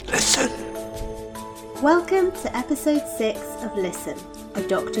Welcome to episode 6 of Listen, a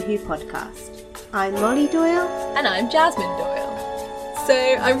Doctor Who podcast. I'm Molly Doyle. And I'm Jasmine Doyle. So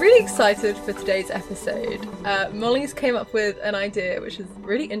I'm really excited for today's episode. Molly's came up with an idea which is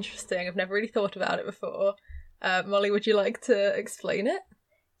really interesting. I've never really thought about it before. Molly, would you like to explain it?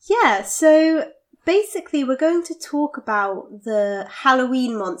 Yeah, so basically we're going to talk about the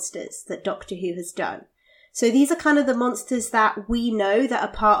Halloween monsters that Doctor Who has done. So these are kind of the monsters that we know that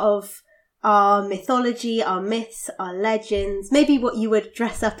are part of our mythology, our myths, our legends, maybe what you would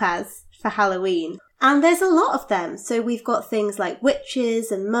dress up as for Halloween. And there's a lot of them. So we've got things like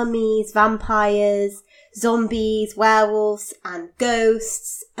witches and mummies, vampires, zombies, werewolves and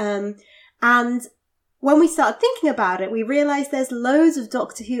ghosts. And when we started thinking about it, we realised there's loads of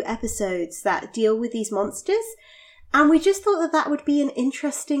Doctor Who episodes that deal with these monsters. And we just thought that that would be an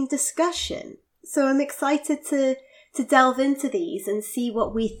interesting discussion. So I'm excited to delve into these and see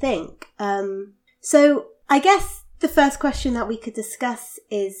what we think. So I guess the first question that we could discuss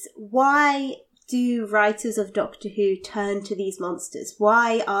is, why do writers of Doctor Who turn to these monsters?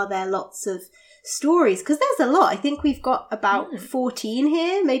 Why are there lots of stories? Because there's a lot. I think we've got about 14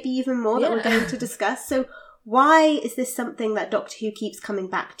 here, maybe even more that we're going to discuss. So why is this something that Doctor Who keeps coming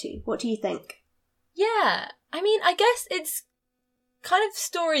back to? What do you think? Yeah, I mean, I guess it's kind of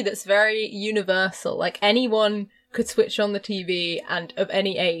story that's very universal. Like, anyone could switch on the TV and of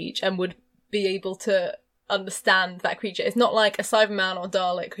any age and would be able to understand that creature. It's not like a Cyberman or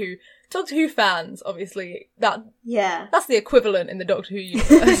Dalek who, Doctor Who fans, obviously, that's the equivalent in the Doctor Who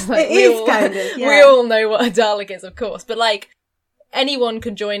universe. Like, we all know what a Dalek is, of course, but like, anyone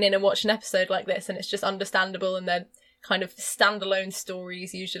can join in and watch an episode like this and it's just understandable, and they're kind of standalone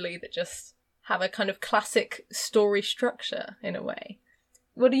stories usually that just have a kind of classic story structure in a way.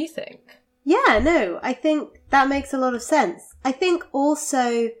 What do you think? Yeah, no, I think that makes a lot of sense. I think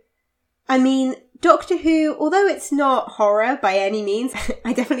also, I mean, Doctor Who, although it's not horror by any means,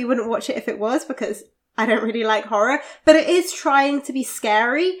 I definitely wouldn't watch it if it was, because I don't really like horror, but it is trying to be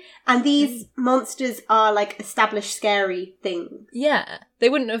scary, and these monsters are like established scary things. Yeah, they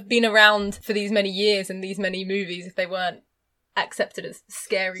wouldn't have been around for these many years and these many movies if they weren't accepted as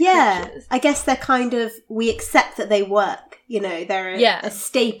scary creatures. I guess they're kind of, we accept that they work, you know, they're a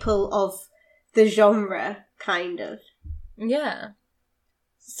staple of the genre, kind of. Yeah.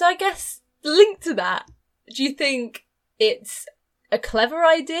 So I guess, linked to that, do you think it's a clever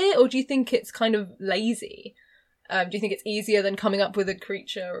idea, or do you think it's kind of lazy? Do you think it's easier than coming up with a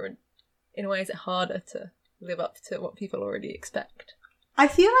creature, or in a way is it harder to live up to what people already expect? I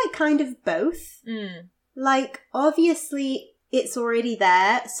feel like kind of both. Like, obviously it's already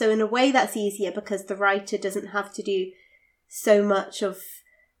there, so in a way that's easier because the writer doesn't have to do so much of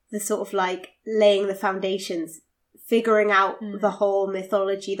the sort of like laying the foundations, figuring out the whole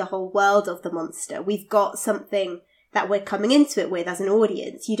mythology, the whole world of the monster. We've got something that we're coming into it with as an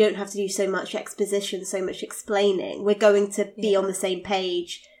audience. You don't have to do so much exposition, so much explaining. We're going to be on the same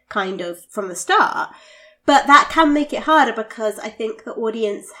page kind of from the start. But that can make it harder because I think the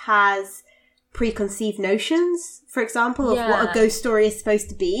audience has preconceived notions, for example, of what a ghost story is supposed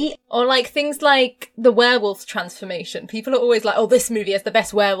to be. Or like things like the werewolf transformation. People are always like, oh, this movie has the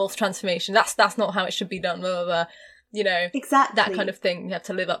best werewolf transformation. That's not how it should be done, blah, blah, blah. You know, exactly. That kind of thing you have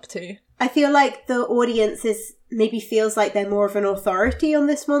to live up to. I feel like the audience maybe feels like they're more of an authority on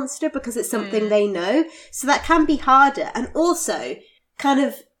this monster because it's something they know. So that can be harder. And also, kind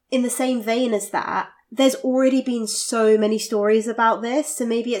of in the same vein as that, there's already been so many stories about this, so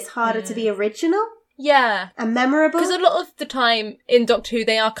maybe it's harder to be original. Yeah. And memorable. Because a lot of the time in Doctor Who,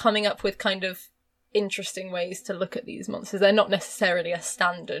 they are coming up with kind of interesting ways to look at these monsters. They're not necessarily a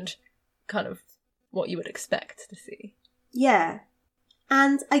standard kind of what you would expect to see. Yeah.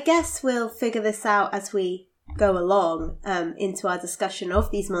 And I guess we'll figure this out as we go along into our discussion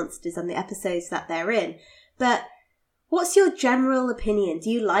of these monsters and the episodes that they're in. But what's your general opinion? Do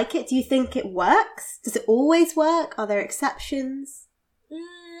you like it? Do you think it works? Does it always work? Are there exceptions?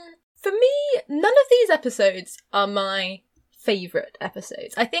 For me, none of these episodes are my favourite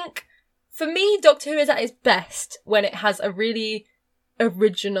episodes. I think, for me, Doctor Who is at its best when it has a really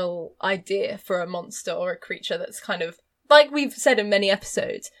original idea for a monster or a creature that's kind of, like we've said in many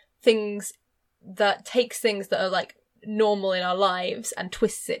episodes, things that takes things that are like normal in our lives and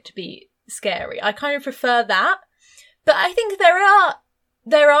twists it to be scary. I kind of prefer that. But I think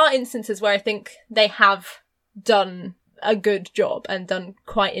there are instances where I think they have done a good job and done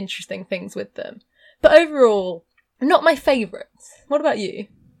quite interesting things with them. But overall, not my favourites. What about you?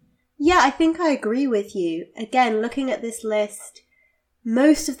 Yeah, I think I agree with you. Again, looking at this list,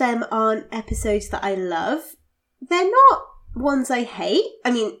 most of them aren't episodes that I love. They're not ones I hate.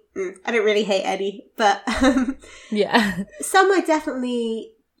 I mean, I don't really hate any, but Yeah. some I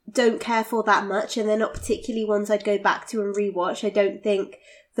definitely don't care for that much, and they're not particularly ones I'd go back to and rewatch. I don't think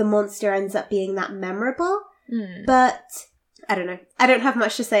the monster ends up being that memorable. But I don't know. I don't have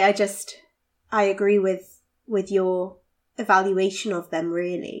much to say. I agree with your evaluation of them,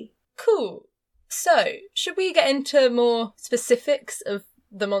 really. Cool. So, should we get into more specifics of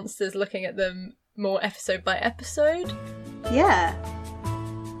the monsters, looking at them more episode by episode? Yeah.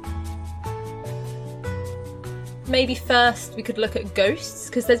 Maybe first we could look at ghosts,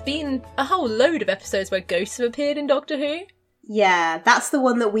 because there's been a whole load of episodes where ghosts have appeared in Doctor Who. Yeah, that's the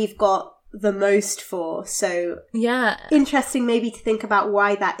one that we've got the most for, so Yeah. interesting maybe to think about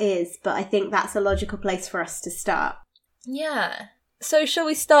why that is, but I think that's a logical place for us to start. Yeah. So shall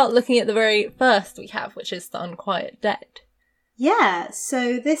we start looking at the very first we have, which is The Unquiet Dead? Yeah,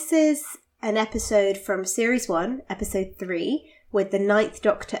 so this is an episode from Series 1, Episode 3, with the Ninth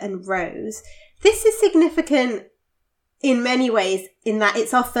Doctor and Rose. This is significant in many ways in that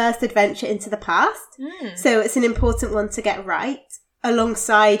it's our first adventure into the past, so it's an important one to get right,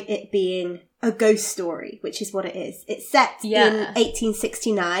 alongside it being a ghost story, which is what it is. It's set in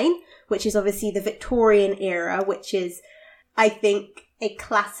 1869, which is obviously the Victorian era, which is, I think, a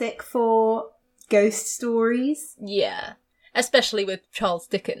classic for ghost stories. Yeah. Especially with Charles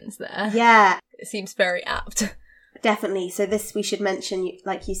Dickens there. Yeah. It seems very apt. Definitely. So this, we should mention,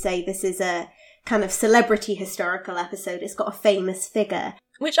 like you say, this is a kind of celebrity historical episode. It's got a famous figure.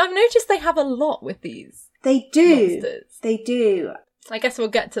 Which I've noticed they have a lot with these. They do. Monsters. They do. I guess we'll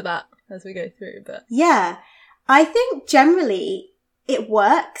get to that as we go through, but... Yeah. I think generally it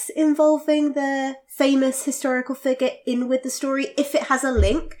works involving the famous historical figure in with the story if it has a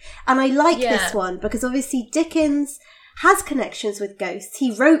link. And I like this one because obviously Dickens has connections with ghosts.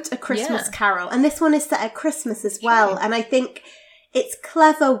 He wrote A Christmas Carol, and this one is set at Christmas as well. And I think it's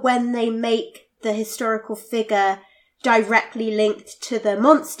clever when they make the historical figure directly linked to the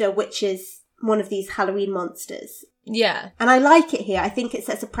monster, which is one of these Halloween monsters. Yeah. And I like it here. I think it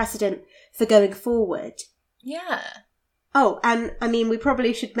sets a precedent for going forward. Yeah. Oh, and I mean, we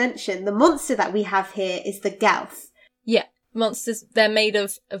probably should mention the monster that we have here is the Gelth. Yeah. Monsters, they're made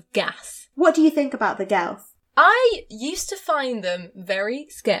of gas. What do you think about the Gelth? I used to find them very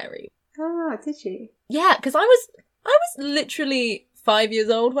scary. Oh, did you? Yeah, because I was literally 5 years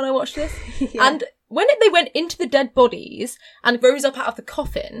old when I watched this. Yeah. And when they went into the dead bodies and rose up out of the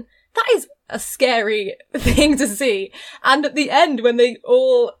coffin, that is a scary thing to see. And at the end, when they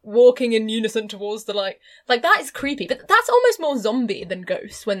all walking in unison towards the light, like that is creepy. But that's almost more zombie than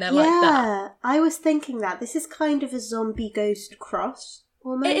ghost when they're like that. Yeah, I was thinking that. This is kind of a zombie ghost cross,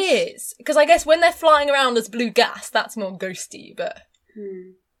 almost. It is. Because I guess when they're flying around as blue gas, that's more ghosty. But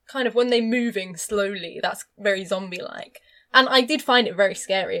kind of when they're moving slowly, that's very zombie-like. And I did find it very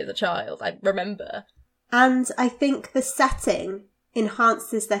scary as a child, I remember. And I think the setting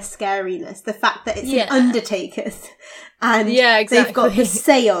enhances their scariness. The fact that it's an undertaker's and they've got the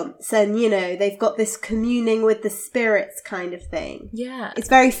seance and, you know, they've got this communing with the spirits kind of thing. Yeah. It's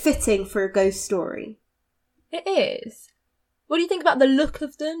very fitting for a ghost story. It is. What do you think about the look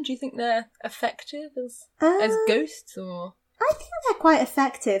of them? Do you think they're effective as ghosts, or...? I think they're quite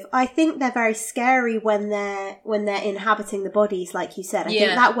effective. I think they're very scary when they're inhabiting the bodies, like you said. I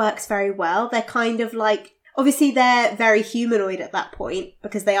think that works very well. They're kind of like, obviously they're very humanoid at that point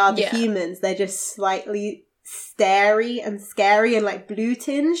because they are the humans. They're just slightly starey and scary and like blue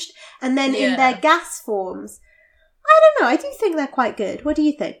tinged. And then in their gas forms, I don't know. I do think they're quite good. What do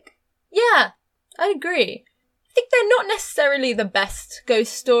you think? Yeah, I agree. I think they're not necessarily the best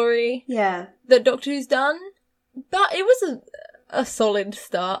ghost story that Doctor Who's done. But it was a solid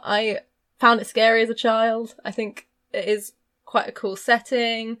start. I found it scary as a child. I think it is quite a cool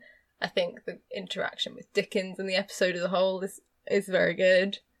setting. I think the interaction with Dickens in the episode as a whole is very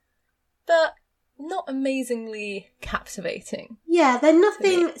good. But not amazingly captivating. Yeah, they're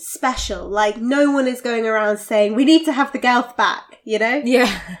nothing special. Like, no one is going around saying, we need to have the Gelth back, you know?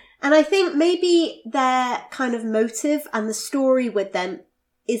 Yeah. And I think maybe their kind of motive and the story with them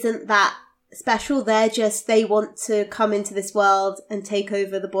isn't that special. They want to come into this world and take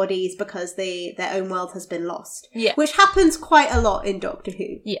over the bodies because their own world has been lost. Yeah. Which happens quite a lot in Doctor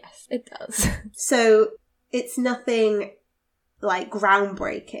Who. Yes, it does. So it's nothing like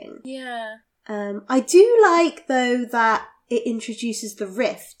groundbreaking. Yeah. I do like though that it introduces the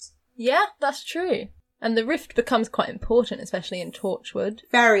rift. Yeah, that's true. And the rift becomes quite important, especially in Torchwood.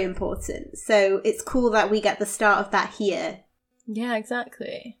 Very important. So it's cool that we get the start of that here. Yeah,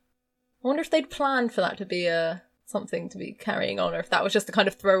 exactly. I wonder if they'd planned for that to be a something to be carrying on, or if that was just a kind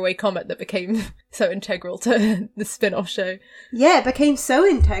of throwaway comment that became so integral to the spin-off show. Yeah, it became so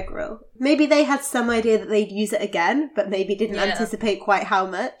integral. Maybe they had some idea that they'd use it again, but maybe didn't anticipate quite how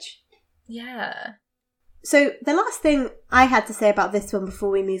much. Yeah. So the last thing I had to say about this one before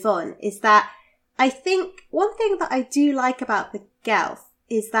we move on is that I think one thing that I do like about the Gelth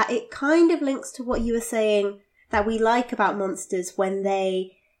is that it kind of links to what you were saying that we like about monsters when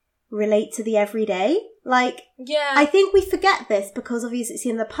they relate to the everyday. Like, yeah, I think we forget this because obviously it's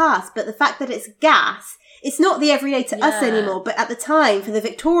in the past, but the fact that it's gas, it's not the everyday to us anymore, but at the time, for the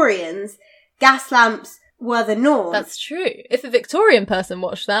Victorians, gas lamps were the norm. That's true. If a Victorian person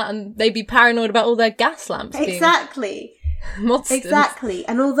watched that, and they'd be paranoid about all their gas lamps Exactly. being monsters. Exactly.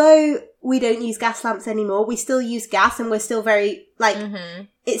 And although we don't use gas lamps anymore, we still use gas, and we're still very, like,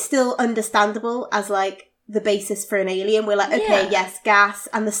 it's still understandable as, like, the basis for an alien. We're like, okay, yes, gas,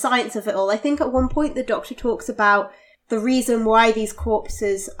 and the science of it all. I think at one point the Doctor talks about the reason why these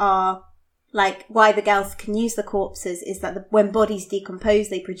corpses are, like, why the Gelth can use the corpses is that when bodies decompose,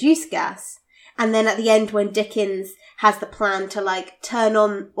 they produce gas. And then at the end, when Dickens has the plan to, like, turn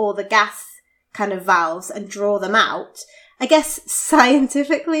on all the gas kind of valves and draw them out, I guess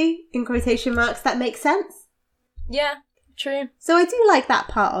scientifically, in quotation marks, that makes sense. Yeah, true. So I do like that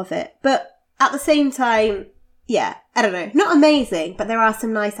part of it, but at the same time, yeah, I don't know, not amazing, but there are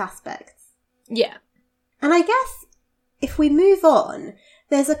some nice aspects. Yeah. And I guess if we move on,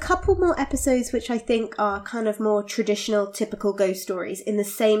 there's a couple more episodes which I think are kind of more traditional, typical ghost stories in the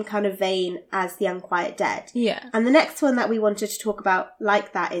same kind of vein as The Unquiet Dead. Yeah. And the next one that we wanted to talk about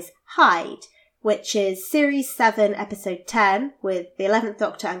like that is Hyde, which is Series 7, Episode 10, with the 11th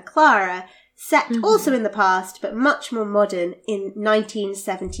Doctor and Clara, set also in the past, but much more modern, in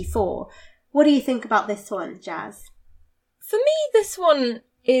 1974. What do you think about this one, Jazz? For me, this one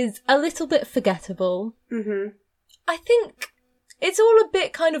is a little bit forgettable. I think it's all a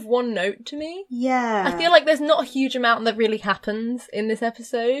bit kind of one note to me. Yeah. I feel like there's not a huge amount that really happens in this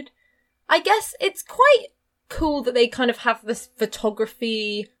episode. I guess it's quite cool that they kind of have this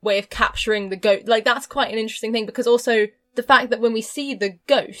photography way of capturing the ghost. Like, that's quite an interesting thing, because also the fact that when we see the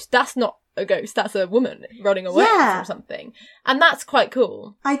ghost, that's not a ghost, that's a woman running away from something. And that's quite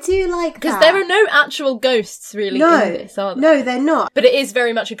cool. I do like that. Because there are no actual ghosts really in this, are there? No, they're not. But it is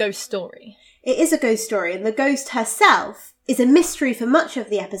very much a ghost story. It is a ghost story, and the ghost herself is a mystery for much of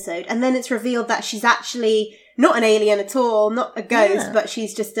the episode, and then it's revealed that she's actually not an alien at all, not a ghost, but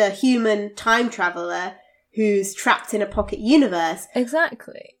she's just a human time traveller who's trapped in a pocket universe.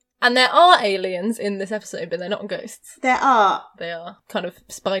 Exactly. And there are aliens in this episode, but they're not ghosts. There are. They are kind of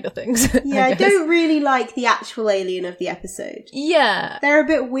spider things. Yeah, I don't really like the actual alien of the episode. Yeah. They're a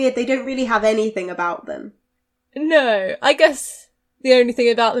bit weird. They don't really have anything about them. No, I guess the only thing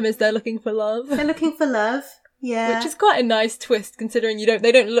about them is they're looking for love. They're looking for love, yeah. Which is quite a nice twist, considering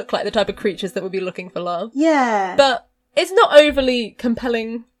they don't look like the type of creatures that would be looking for love. Yeah. But it's not overly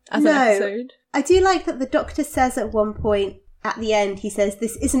compelling as an episode. I do like that the Doctor says at one point, at the end, he says,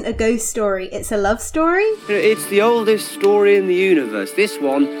 this isn't a ghost story, it's a love story. It's the oldest story in the universe. This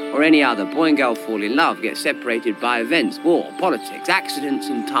one, or any other, boy and girl fall in love, get separated by events, war, politics, accidents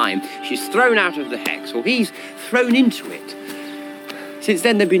and time. She's thrown out of the hex, or he's thrown into it. Since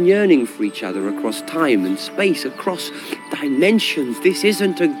then, they've been yearning for each other across time and space, across dimensions. This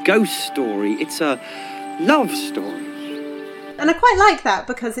isn't a ghost story, it's a love story. And I quite like that,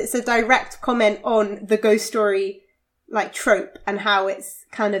 because it's a direct comment on the ghost story, like, trope, and how it's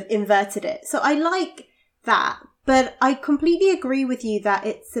kind of inverted it. So I like that, but I completely agree with you that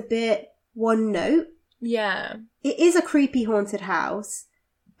it's a bit one note. Yeah. It is a creepy haunted house,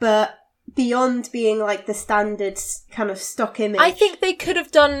 but beyond being like the standard kind of stock image. I think they could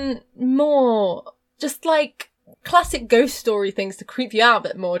have done more, just like classic ghost story things to creep you out a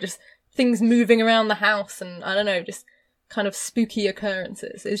bit more, just things moving around the house and, I don't know, just kind of spooky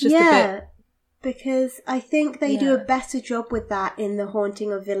occurrences. It's just a bit... because I think they do a better job with that in The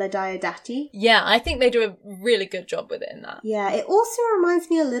Haunting of Villa Diodati. Yeah, I think they do a really good job with it in that. Yeah, it also reminds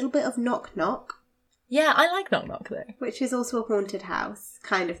me a little bit of Knock Knock. Yeah, I like Knock Knock though. Which is also a haunted house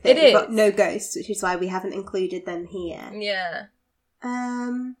kind of thing. It is. But no ghosts, which is why we haven't included them here. Yeah.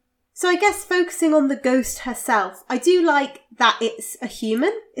 So I guess focusing on the ghost herself, I do like that it's a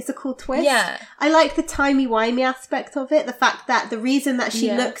human. It's a cool twist. Yeah. I like the timey-wimey aspect of it. The fact that the reason that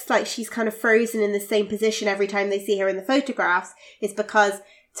she looks like she's kind of frozen in the same position every time they see her in the photographs is because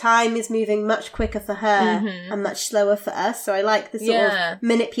time is moving much quicker for her and much slower for us. So I like the sort of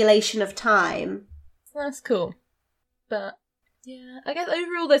manipulation of time. That's cool. But, yeah, I guess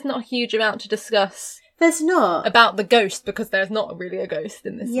overall there's not a huge amount to discuss. There's not. About the ghost, because there's not really a ghost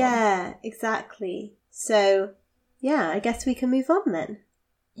in this one. Yeah, exactly. So, yeah, I guess we can move on then.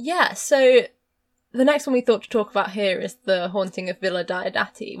 Yeah, so the next one we thought to talk about here is The Haunting of Villa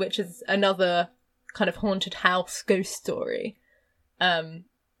Diodati, which is another kind of haunted house ghost story,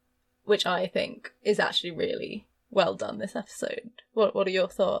 which I think is actually really well done, this episode. What are your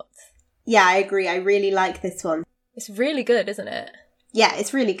thoughts? Yeah, I agree. I really like this one. It's really good, isn't it? Yeah,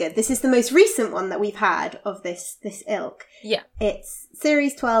 it's really good. This is the most recent one that we've had of this ilk. Yeah. It's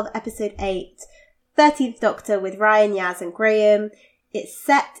Series 12, Episode 8, 13th Doctor with Ryan, Yaz and Graham. It's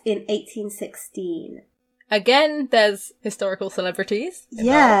set in 1816. Again, there's historical celebrities involved.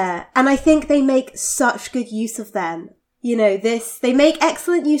 Yeah, and I think they make such good use of them. You know, they make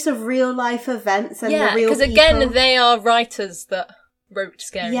excellent use of real life events and the real people. Yeah, because again, they are writers that wrote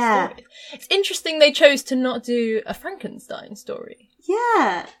scary stories. It's interesting they chose to not do a Frankenstein story.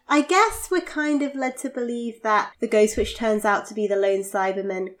 Yeah, I guess we're kind of led to believe that the ghost which turns out to be the lone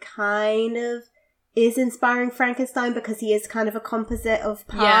Cyberman kind of is inspiring Frankenstein because he is kind of a composite of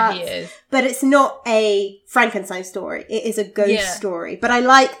parts. Yeah, he is. But it's not a Frankenstein story. It is a ghost story. But I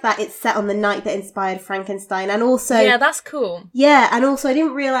like that it's set on the night that inspired Frankenstein. And also... Yeah, that's cool. Yeah, and also I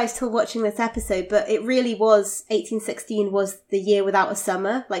didn't realise till watching this episode, but it really was, 1816 was the year without a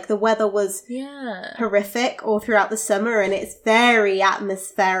summer. Like, the weather was horrific all throughout the summer, and it's very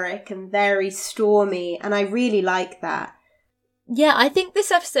atmospheric and very stormy, and I really like that. Yeah, I think this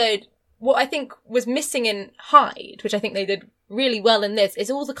episode... What I think was missing in Hyde, which I think they did really well in this, is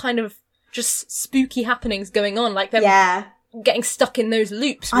all the kind of just spooky happenings going on, like them getting stuck in those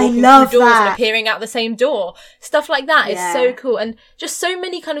loops, walking through doors and appearing out the same door. Stuff like that is so cool, and just so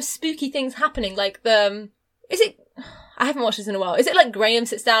many kind of spooky things happening. Like I haven't watched this in a while. Is it like Graham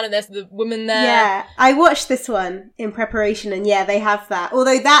sits down and there's the woman there? Yeah, I watched this one in preparation, and yeah, they have that.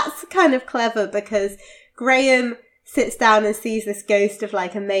 Although that's kind of clever because Graham sits down and sees this ghost of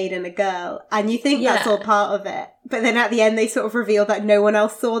like a maid and a girl, and you think that's all part of it, but then at the end they sort of reveal that no one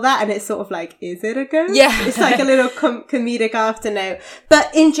else saw that, and it's sort of like, is it a ghost? Yeah, it's like a little comedic afternote.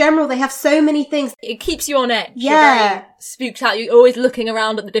 But in general, they have so many things. It keeps you on edge. Yeah, you're very spooked out. You're always looking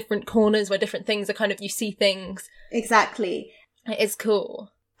around at the different corners where different things are kind of, you see things. Exactly. It is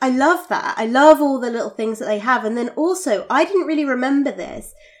cool. I love that. I love all the little things that they have, and then also I didn't really remember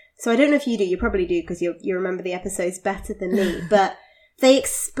this. So I don't know if you do, you probably do because you remember the episodes better than me, but they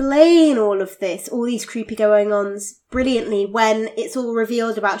explain all of this, all these creepy going-ons brilliantly when it's all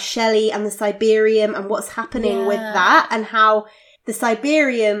revealed about Shelley and the Cyberium and what's happening with that, and how the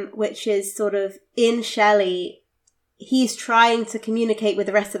Cyberium, which is sort of in Shelley, he's trying to communicate with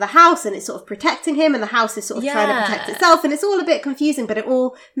the rest of the house and it's sort of protecting him, and the house is sort of trying to protect itself, and it's all a bit confusing, but it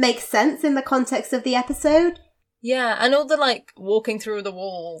all makes sense in the context of the episode. Yeah, and all the, like, walking through the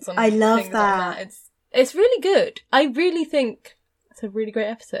walls and I love things that. like that. It's really good. I really think it's a really great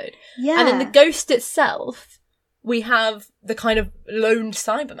episode. Yeah. And in the ghost itself, we have the kind of lone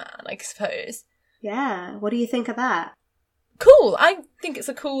Cyberman, I suppose. Yeah. What do you think of that? Cool. I think it's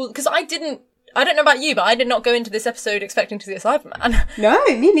a cool... Because I don't know about you, but I did not go into this episode expecting to see a Cyberman. No,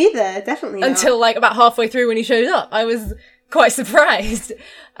 me neither. Definitely not. Until, like, about halfway through when he showed up. I was quite surprised.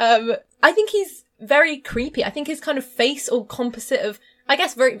 I think he's very creepy. I think his kind of face or composite of, I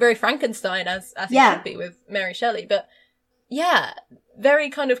guess, very, very Frankenstein as he should be with Mary Shelley. But yeah,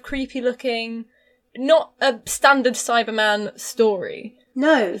 very kind of creepy looking, not a standard Cyberman story.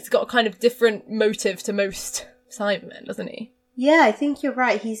 No. He's got a kind of different motive to most Cybermen, doesn't he? Yeah, I think you're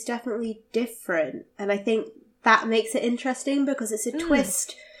right. He's definitely different. And I think that makes it interesting because it's a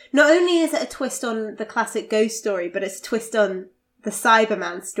twist. Not only is it a twist on the classic ghost story, but it's a twist on the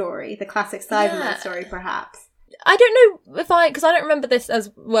Cyberman story, the classic Cyberman story, perhaps. I don't know because I don't remember this as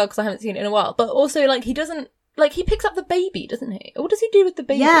well because I haven't seen it in a while, but also, like, he doesn't, like, he picks up the baby, doesn't he? Or what does he do with the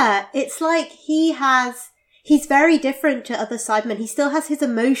baby? Yeah, it's like he's very different to other Cybermen. He still has his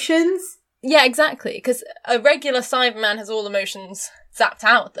emotions. Yeah, exactly, because a regular Cyberman has all emotions zapped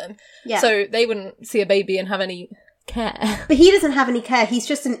out of them, so they wouldn't see a baby and have any care. But he doesn't have any care. He's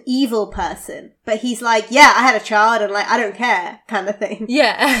just an evil person. But he's like, yeah, I had a child and, like, I don't care kind of thing.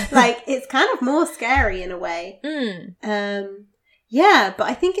 Yeah. Like, it's kind of more scary in a way. Yeah, but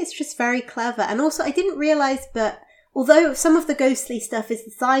I think it's just very clever. And also, I didn't realise, but although some of the ghostly stuff is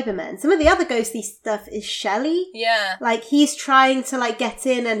the Cybermen, some of the other ghostly stuff is Shelley. Yeah. Like, he's trying to, like, get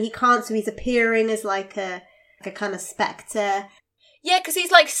in and he can't, so he's appearing as, like a kind of spectre. Yeah, because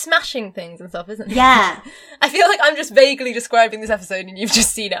he's, like, smashing things and stuff, isn't he? Yeah. I feel like I'm just vaguely describing this episode and you've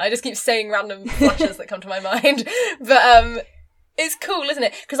just seen it. I just keep saying random flashes that come to my mind. But, it's cool, isn't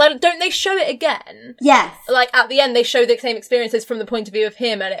it? Because don't they show it again? Yes. Like, at the end, they show the same experiences from the point of view of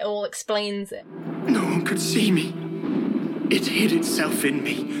him and it all explains it. No one could see me. It hid itself in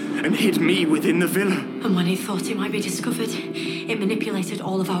me, and hid me within the villa. And when it thought it might be discovered, it manipulated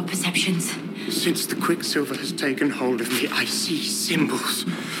all of our perceptions. Since the Quicksilver has taken hold of me, I see symbols.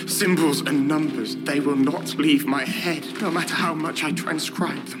 Symbols and numbers. They will not leave my head, no matter how much I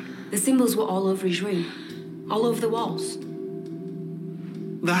transcribe them. The symbols were all over his room. All over the walls.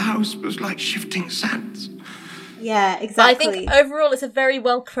 The house was like shifting sands. Yeah, But exactly. I think overall it's a very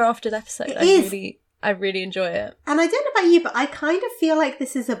well crafted episode. It is. I really enjoy it. And I don't know about you, but I kind of feel like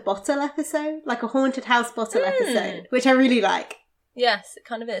this is a bottle episode, like a haunted house bottle episode, which I really like. Yes, it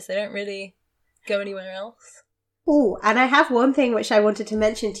kind of is. They don't really go anywhere else. Oh, and I have one thing which I wanted to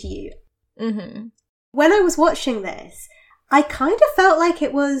mention to you. Mm-hmm. When I was watching this, I kind of felt like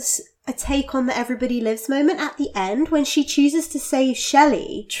it was a take on the Everybody Lives moment at the end when she chooses to save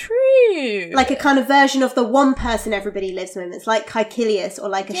Shelley. True. Like a kind of version of the one person Everybody Lives moments, like Caecilius or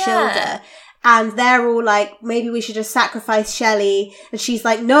like a Yeah. Shilda. And they're all like, maybe we should just sacrifice Shelley. And she's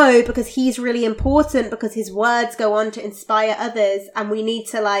like, no, because he's really important because his words go on to inspire others and we need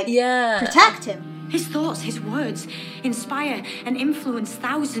to like protect him. His thoughts, his words, inspire and influence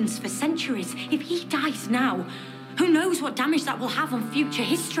thousands for centuries. If he dies now, who knows what damage that will have on future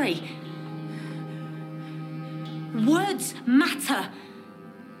history? Words matter.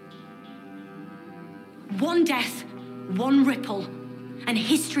 One death, one ripple, and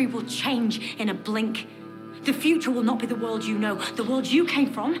history will change in a blink. The future will not be the world you know. The world you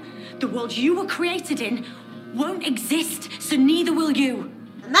came from, the world you were created in, won't exist, so neither will you.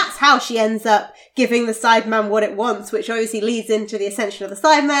 And that's how she ends up giving the Cyberman what it wants, which obviously leads into the ascension of the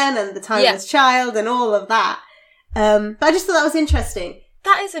Cyberman and the timeless child and all of that. But I just thought that was interesting.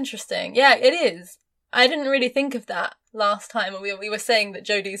 That is interesting. Yeah, it is. I didn't really think of that last time when we were saying that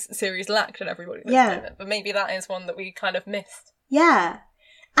Jodie's series lacked and everybody was doing it. But maybe that is one that we kind of missed. Yeah.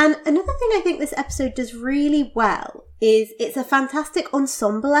 And another thing I think this episode does really well is it's a fantastic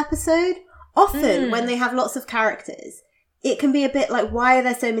ensemble episode. Often when they have lots of characters, it can be a bit like, why are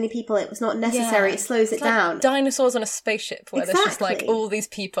there so many people? It was not necessary. Yeah. It slows it It's like down. Dinosaurs on a spaceship where there's just like Exactly. all these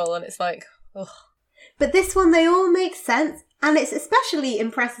people and it's like, ugh. But this one, they all make sense. And it's especially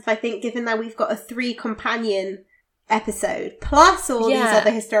impressive, I think, given that we've got a 3-companion episode, plus all these other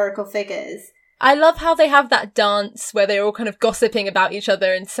historical figures. I love how they have that dance where they're all kind of gossiping about each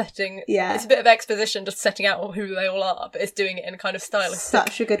other and setting... Yeah. It's a bit of exposition, just setting out who they all are, but it's doing it in a kind of stylistic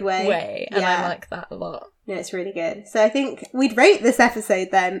Such a good way. And Yeah. I like that a lot. No, it's really good. So I think we'd rate this episode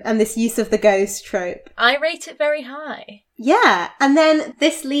then, and this use of the ghost trope. I rate it very high. Yeah, and then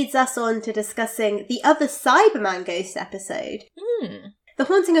this leads us on to discussing the other Cyberman ghost episode. The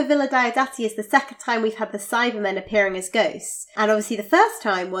Haunting of Villa Diodati is the second time we've had the Cybermen appearing as ghosts. And obviously the first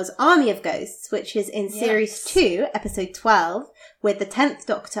time was Army of Ghosts, which is in Series 2, Episode 12, with the 10th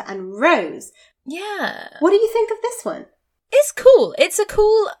Doctor and Rose. Yeah. What do you think of this one? It's cool. It's a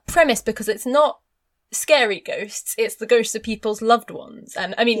cool premise because it's not scary ghosts, it's the ghosts of people's loved ones.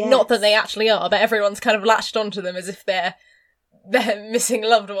 And I mean, not that they actually are, but everyone's kind of latched onto them as if they're missing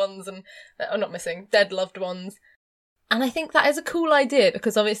loved ones and, or not missing, dead loved ones. And I think that is a cool idea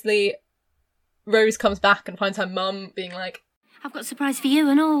because obviously Rose comes back and finds her mum being like, I've got a surprise for you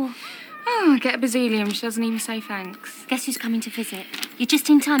and all. Oh, get a bazillion. She doesn't even say thanks. Guess who's coming to visit? You're just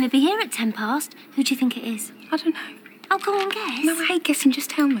in time. He'll be here at 10 past. Who do you think it is? I don't know. Oh, go on, guess. No, I hate guessing. Just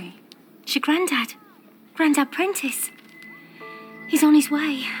tell me. It's your granddad. Grandad Prentice. He's on his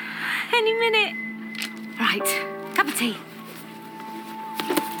way. Any minute. Right. Cup of tea.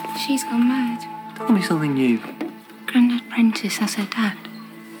 She's gone mad. Tell me something new. Grandad Prentice, that's her dad.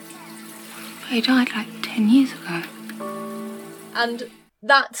 But he died like 10 years ago. and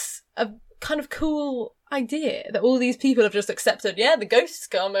that's a kind of cool idea that all these people have just accepted, the ghosts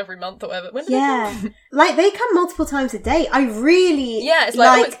come every month or whatever. When do they come? Like, they come multiple times a day. I really it's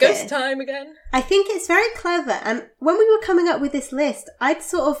like, it's this. ghost time again. I think it's very clever. And when we were coming up with this list, I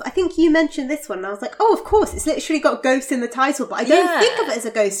think you mentioned this one, and I was like, oh, of course, it's literally got ghosts in the title, but I don't think of it as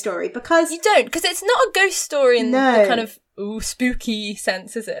a ghost story because... You don't, because it's not a ghost story in No. the kind of spooky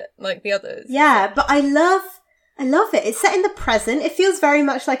sense, is it? Like the others. Yeah, but I love it. It's set in the present. It feels very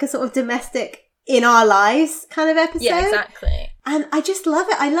much like a sort of domestic in our lives kind of episode. Yeah, exactly. And I just love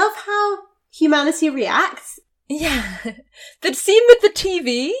it. I love how humanity reacts. Yeah. The scene with the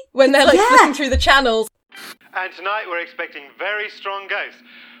TV, when they're like flipping through the channels. And tonight we're expecting very strong ghosts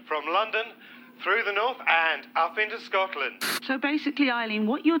from London, through the north and up into Scotland. So basically, Eileen,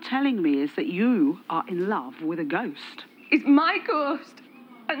 what you're telling me is that you are in love with a ghost. It's my ghost,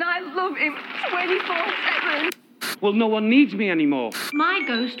 and I love him 24/7. Well, no one needs me anymore. My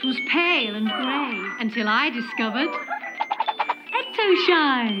ghost was pale and grey until I discovered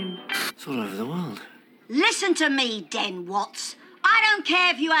Ectoshine. It's all over the world. Listen to me, Den Watts. I don't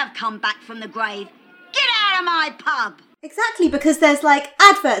care if you have come back from the grave. Get out of my pub! Exactly, because there's, like,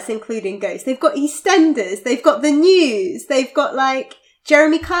 adverts including ghosts. They've got EastEnders, they've got the news, they've got, like,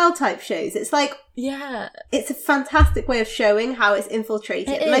 Jeremy Kyle type shows. It's like... Yeah. It's a fantastic way of showing how it's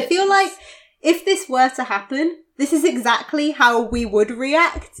infiltrated. And I feel like if this were to happen, this is exactly how we would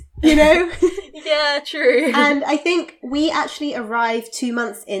react, you know? Yeah, true. And I think we actually arrived 2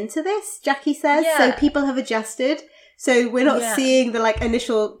 months into this, Jackie says. Yeah. So people have adjusted. So we're not seeing the, like,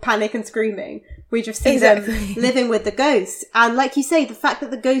 initial panic and screaming. We just see them living with the ghosts. And like you say, the fact that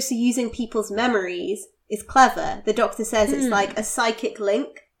the ghosts are using people's memories is clever. The Doctor says it's like a psychic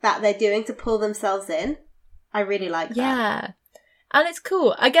link that they're doing to pull themselves in. I really like that. Yeah. And it's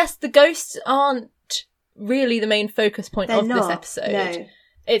cool. I guess the ghosts aren't really the main focus point They're of not, this episode. no.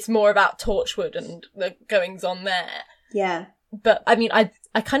 It's more about Torchwood and the goings on there. Yeah. But I mean, I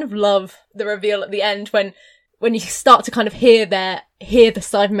kind of love the reveal at the end when you start to kind of hear the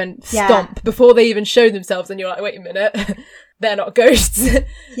Cybermen stomp before they even show themselves, and you're like, wait a minute, they're not ghosts.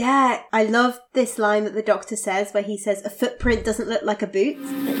 Yeah, I love this line that the Doctor says where he says, a footprint doesn't look like a boot.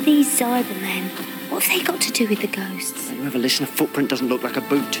 But these Cybermen, what have they got to do with the ghosts? You ever listen, a footprint doesn't look like a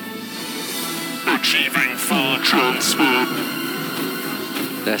boot. Achieving full transfer.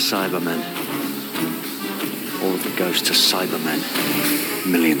 They're Cybermen. All of the ghosts are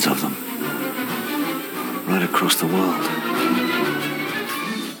Cybermen. Millions of them. Right across the world.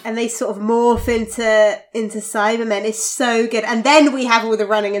 And they sort of morph into Cybermen. It's so good. And then we have all the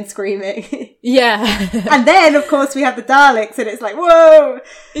running and screaming. Yeah. And then, of course, we have the Daleks, and it's like, whoa!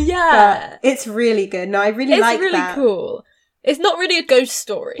 Yeah. But it's really good. No, I really like that. It's really cool. It's not really a ghost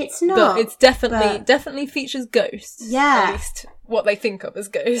story. It's not. But it's definitely features ghosts. Yeah. At least what they think of as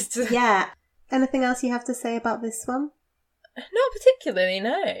ghosts. Yeah. Anything else you have to say about this one? Not particularly,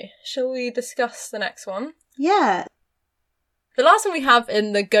 no. Shall we discuss the next one? Yeah. The last one we have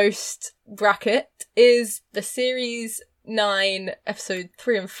in the ghost bracket is the Series 9, Episode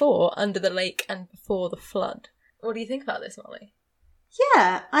 3 and 4, Under the Lake and Before the Flood. What do you think about this, Molly?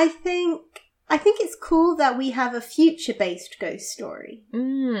 Yeah, I think it's cool that we have a future-based ghost story.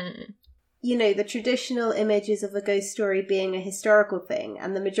 You know, the traditional images of a ghost story being a historical thing,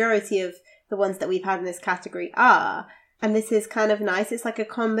 and the majority of the ones that we've had in this category are. And this is kind of nice. It's like a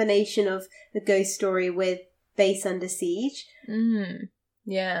combination of the ghost story with Base Under Siege.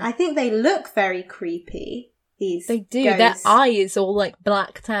 Yeah. I think they look very creepy, these They do. ghosts. Their eyes all, like,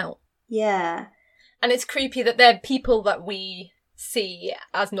 blacked out. Yeah. And it's creepy that they're people that we see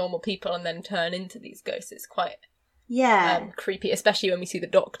as normal people and then turn into these ghosts. It's quite creepy, especially when we see the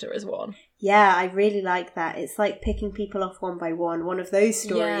Doctor as one. Yeah, I really like that. It's like picking people off one by one of those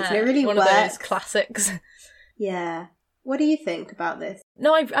stories. And it really one works. of those classics. Yeah. What do you think about this?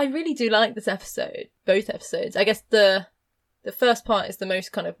 No, I really do like this episode. Both episodes. I guess the first part is the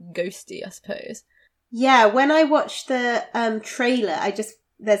most kind of ghosty, I suppose. Yeah, when I watched the trailer,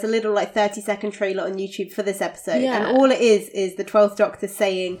 there's a little like 30-second trailer on YouTube for this episode. Yeah. And all it is the 12th Doctor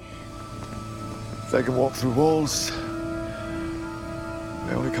saying, they can walk through walls.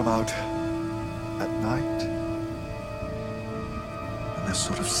 They only come out at night. And they're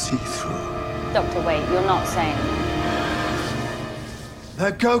sort of see-through. Doctor, wait, you're not saying...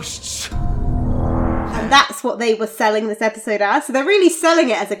 They're ghosts. And that's what they were selling this episode as. So they're really selling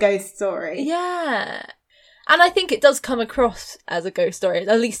it as a ghost story. Yeah. And I think it does come across as a ghost story,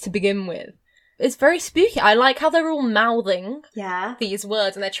 at least to begin with. It's very spooky. I like how they're all mouthing these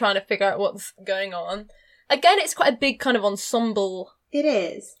words and they're trying to figure out what's going on. Again, it's quite a big kind of ensemble... It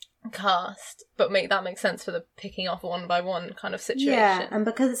is. ...cast, but that makes sense for the picking off one by one kind of situation. Yeah, and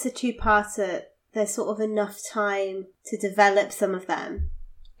because it's a two-parter, there's sort of enough time to develop some of them.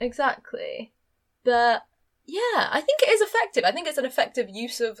 Exactly. But, yeah, I think it is effective. I think it's an effective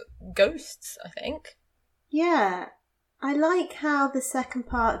use of ghosts, I think. Yeah. I like how the second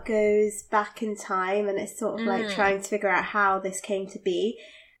part goes back in time and it's sort of like trying to figure out how this came to be.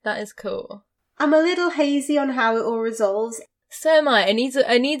 That is cool. I'm a little hazy on how it all resolves. So am I. I need a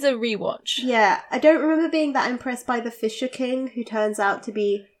rewatch. Yeah, I don't remember being that impressed by the Fisher King, who turns out to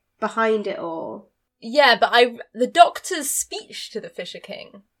be behind it all. Yeah, but the Doctor's speech to the Fisher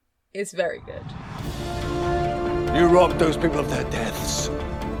King is very good. You robbed those people of their deaths.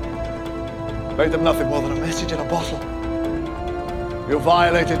 Made them nothing more than a message in a bottle. You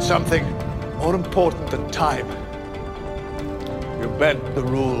violated something more important than time. You bent the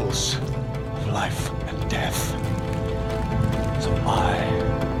rules of life and death. So I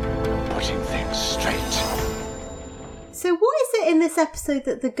am putting things straight. So what is it in this episode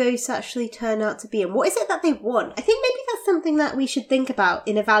that the ghosts actually turn out to be, and what is it that they want? I think maybe that's that's something that we should think about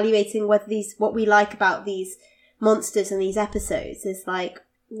in evaluating whether what we like about these monsters and these episodes is like,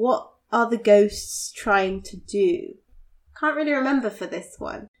 what are the ghosts trying to do? Can't really remember for this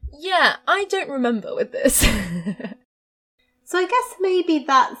one. Yeah, I don't remember with this. So I guess maybe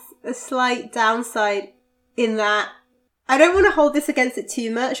that's a slight downside in that I don't want to hold this against it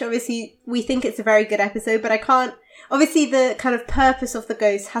too much. Obviously, we think it's a very good episode, but I can't... Obviously, the kind of purpose of the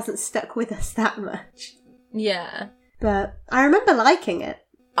ghost hasn't stuck with us that much. Yeah. But I remember liking it.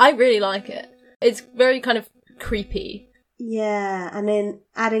 I really like it. It's very kind of creepy. Yeah, and then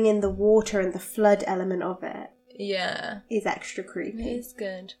adding in the water and the flood element of it. Yeah. Is extra creepy. It is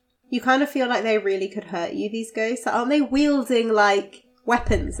good. You kind of feel like they really could hurt you, these ghosts. Aren't they wielding, like,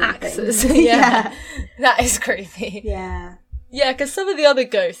 weapons and axes? Things? Yeah. That is creepy. Yeah. Yeah, because some of the other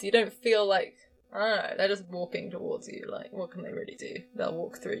ghosts, you don't feel like, I don't know, they're just walking towards you. Like, what can they really do? They'll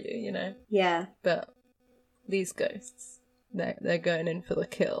walk through you, you know? Yeah. But these ghosts, they're going in for the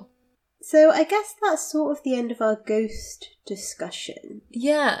kill. So I guess that's sort of the end of our ghost discussion.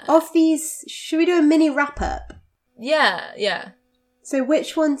 Yeah. Of these, should we do a mini wrap-up? Yeah, yeah. So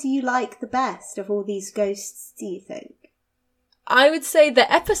which one do you like the best of all these ghosts, do you think? I would say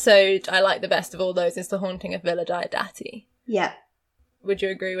the episode I like the best of all those is The Haunting of Villa Diodati. Yeah. Would you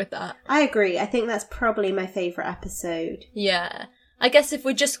agree with that? I agree. I think that's probably my favourite episode. Yeah. I guess if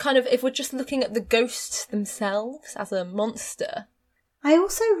we're just looking at the ghosts themselves as a monster. I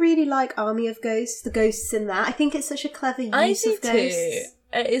also really like Army of Ghosts, the ghosts in that. I think it's such a clever use of ghosts. Too.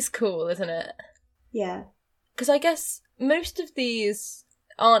 It is cool, isn't it? Yeah. Because I guess most of these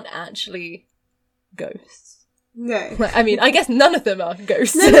aren't actually ghosts. No. Well, I mean, I guess none of them are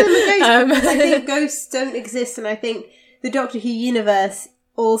ghosts. None of them are ghosts, because I think ghosts don't exist, and I think the Doctor Who universe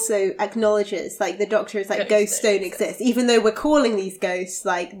also acknowledges, like, the Doctor is like, ghosts don't exist. Even though we're calling these ghosts,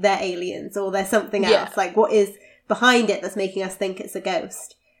 like, they're aliens, or they're something else. Yeah. Like, what is behind it that's making us think it's a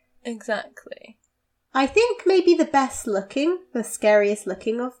ghost? Exactly. I think maybe the best looking, the scariest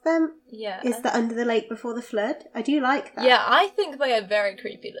looking of them is the Under the Lake Before the Flood. I do like that. Yeah, I think they are very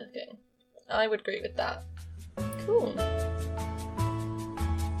creepy looking. I would agree with that. Cool.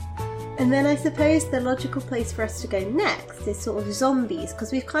 And then I suppose the logical place for us to go next is sort of zombies,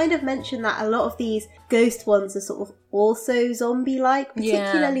 because we've kind of mentioned that a lot of these ghost ones are sort of also zombie-like,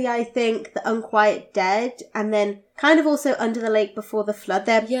 particularly I think the Unquiet Dead, and then kind of also Under the Lake Before the Flood.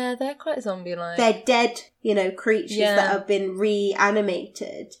 They're quite zombie-like. They're dead, creatures that have been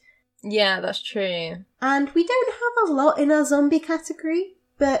reanimated. Yeah, that's true. And we don't have a lot in our zombie category,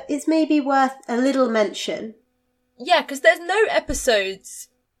 but it's maybe worth a little mention. Yeah, because there's no episodes,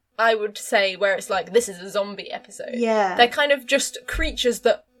 I would say, where it's like, this is a zombie episode. Yeah. They're kind of just creatures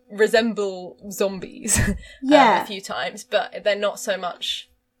that resemble zombies a few times, but they're not so much...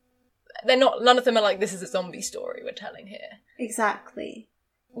 None of them are like, this is a zombie story we're telling here. Exactly.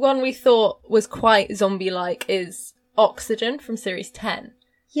 One we thought was quite zombie-like is Oxygen from Series 10.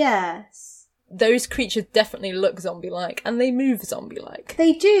 Yes. Those creatures definitely look zombie-like, and they move zombie-like.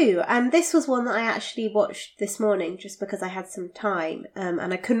 They do, and this was one that I actually watched this morning just because I had some time,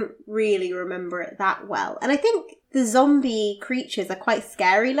 and I couldn't really remember it that well. And I think the zombie creatures are quite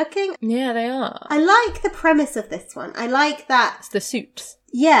scary looking. Yeah, they are. I like the premise of this one. I like that... It's the suits.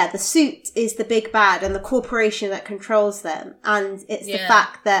 Yeah, the suit is the big bad and the corporation that controls them, and it's the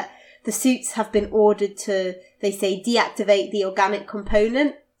fact that the suits have been ordered to, they say, deactivate the organic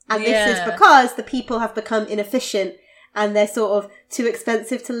component. And this is because the people have become inefficient and they're sort of too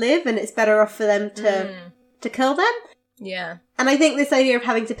expensive to live, and it's better off for them to kill them. Yeah. And I think this idea of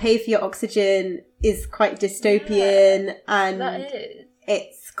having to pay for your oxygen is quite dystopian, and that is.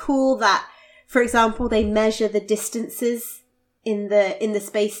 It's cool that, for example, they measure the distances in the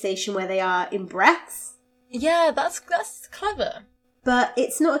space station where they are in breaths. Yeah, that's clever. But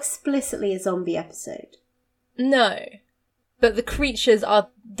it's not explicitly a zombie episode. No. But the creatures are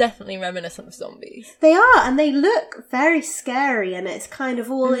definitely reminiscent of zombies. They are, and they look very scary, and it's kind of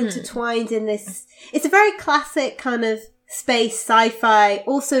all intertwined in this... It's a very classic kind of space sci-fi,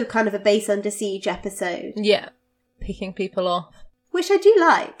 also kind of a base under siege episode. Yeah. Picking people off. Which I do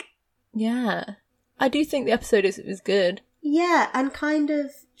like. Yeah. I do think the episode is good. Yeah, and kind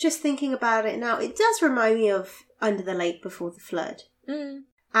of just thinking about it now, it does remind me of Under the Lake Before the Flood. Mm.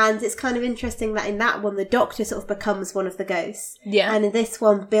 And it's kind of interesting that in that one, the Doctor sort of becomes one of the ghosts. Yeah. And in this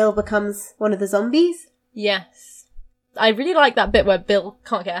one, Bill becomes one of the zombies. Yes. I really like that bit where Bill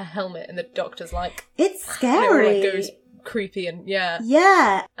can't get a helmet and the Doctor's like... It's scary. It all, like, goes creepy and, yeah.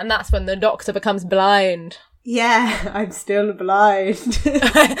 Yeah. And that's when the Doctor becomes blind. Yeah, I'm still blind.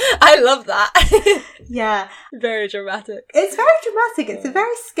 I love that. Yeah. Very dramatic. It's very dramatic. It's a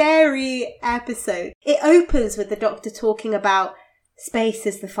very scary episode. It opens with the Doctor talking about space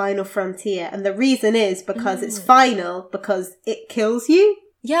is the final frontier, and the reason is because it's final, because it kills you.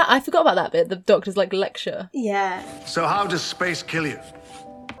 Yeah, I forgot about that bit, the Doctor's like lecture. Yeah. So how does space kill you?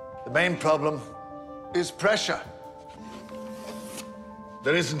 The main problem is pressure.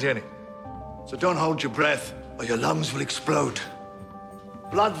 There isn't any. So don't hold your breath or your lungs will explode.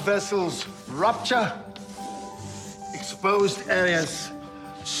 Blood vessels rupture. Exposed areas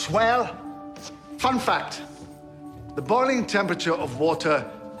swell. Fun fact, the boiling temperature of water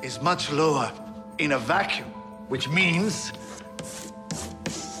is much lower in a vacuum, which means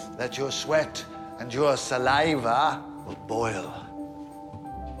that your sweat and your saliva will boil,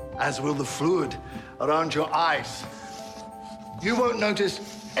 as will the fluid around your eyes. You won't notice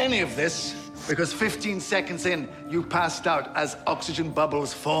any of this because 15 seconds in, you passed out as oxygen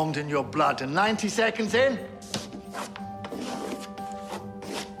bubbles formed in your blood, and 90 seconds in,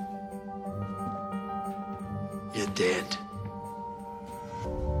 you're dead.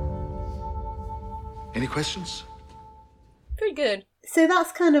 Any questions? Pretty good. So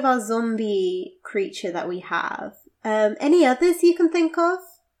that's kind of our zombie creature that we have. Any others you can think of?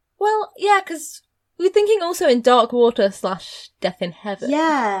 Well, yeah, because we're thinking also in Dark Water / Death in Heaven.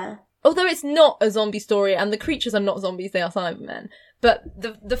 Yeah. Although it's not a zombie story, and the creatures are not zombies, they are Cybermen. But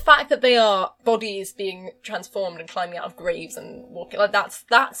the fact that they are bodies being transformed and climbing out of graves and walking, like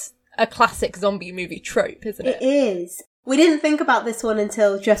that's a classic zombie movie trope, isn't it? It is. We didn't think about this one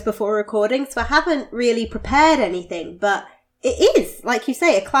until just before recording, so I haven't really prepared anything, but it is, like you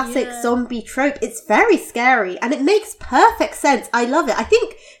say, a classic zombie trope. It's very scary, and it makes perfect sense. I love it. I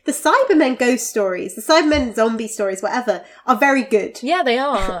think the Cybermen ghost stories, the Cybermen zombie stories, whatever, are very good. Yeah, they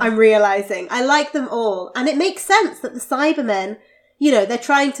are. I'm realising. I like them all. And it makes sense that the Cybermen, you know, they're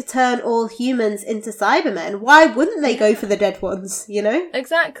trying to turn all humans into Cybermen. Why wouldn't they go for the dead ones, you know?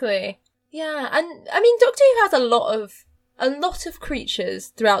 Exactly. Yeah, and I mean, Doctor Who has a lot of creatures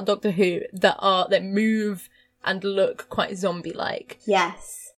throughout Doctor Who that move and look quite zombie-like.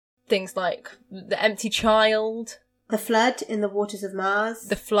 Yes. Things like the Empty Child. The Flood in the Waters of Mars.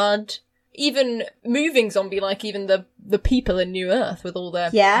 The Flood. Even moving zombie-like, even the people in New Earth with all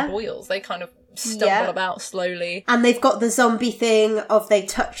their boils. They kind of stumble about slowly. And they've got the zombie thing of they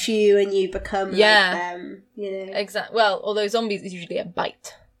touch you and you become like them, you know. Exactly. Well, although zombies is usually a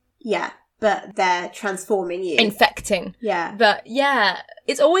bite. Yeah. But they're transforming you. Infecting. Yeah. But yeah,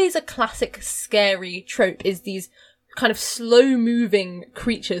 it's always a classic scary trope, is these kind of slow-moving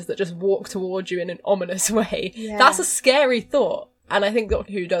creatures that just walk towards you in an ominous way. Yeah. That's a scary thought. And I think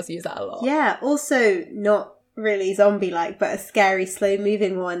Doctor Who does use that a lot. Yeah, also not really zombie-like, but a scary,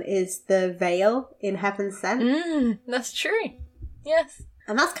 slow-moving one is the Veil in Heaven Sent. That's true. Yes.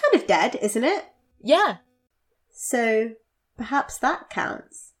 And that's kind of dead, isn't it? Yeah. So perhaps that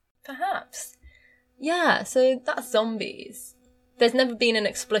counts. Perhaps. Yeah, so that's zombies. There's never been an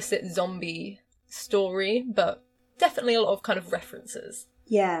explicit zombie story, but definitely a lot of kind of references.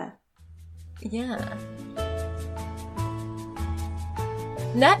 Yeah. Yeah.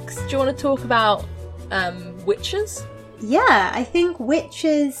 Next, do you want to talk about witches? Yeah, I think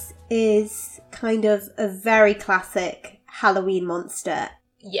witches is kind of a very classic Halloween monster.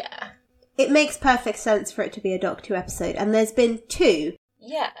 Yeah. It makes perfect sense for it to be a Doctor Who episode, and there's been 2.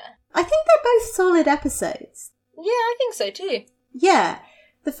 Yeah. I think they're both solid episodes. Yeah, I think so too. Yeah.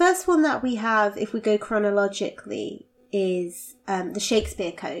 The first one that we have, if we go chronologically, is the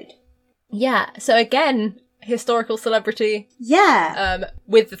Shakespeare Code. Yeah, so again, historical celebrity. Yeah.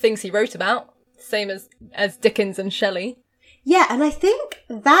 With the things he wrote about, same as Dickens and Shelley. Yeah, and I think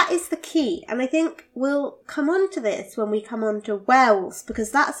that is the key. And I think we'll come on to this when we come on to werewolves, because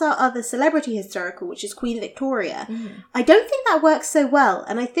that's our other celebrity historical, which is Queen Victoria. I don't think that works so well.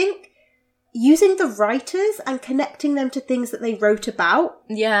 And I think using the writers and connecting them to things that they wrote about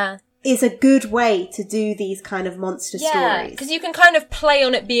is a good way to do these kind of monster stories. Because you can kind of play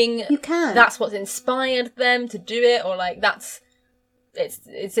on it being... You can. That's what's inspired them to do it, or like that's...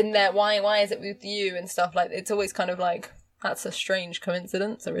 It's in there, why is it with you and stuff. Like, it's always kind of like... That's a strange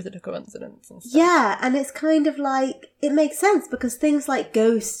coincidence, or is it a coincidence? And stuff. Yeah, and it's kind of like, it makes sense because things like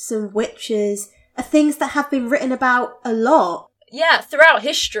ghosts and witches are things that have been written about a lot. Yeah, throughout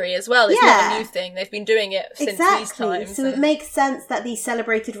history as well. It's not a new thing. They've been doing it since these times. So it makes sense that these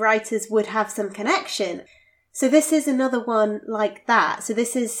celebrated writers would have some connection. So this is another one like that. So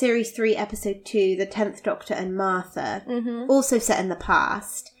this is Series 3, Episode 2, The 10th Doctor and Martha, also set in the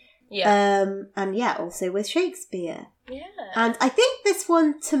past. And also with Shakespeare. Yeah. And I think this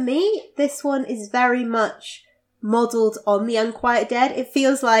one is very much modelled on The Unquiet Dead. It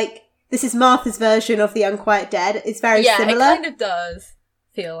feels like this is Martha's version of The Unquiet Dead. It's very similar. Yeah, it kind of does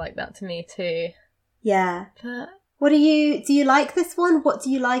feel like that to me too. Yeah. But what do you like this one? What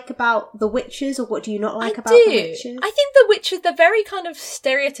do you like about the witches, or what do you not like about the witches? I think the witches, they're very kind of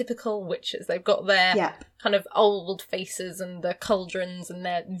stereotypical witches. They've got their kind of old faces and their cauldrons and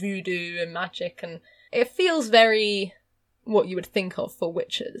their voodoo and magic, and it feels very what you would think of for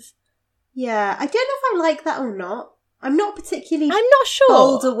witches. Yeah, I don't know if I like that or not. I'm not particularly I'm not sure.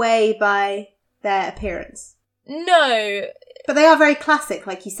 bowled away by their appearance. No. But they are very classic,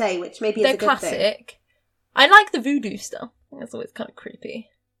 like you say, which maybe is a good thing. They're classic. I like the voodoo stuff. I think that's always kind of creepy.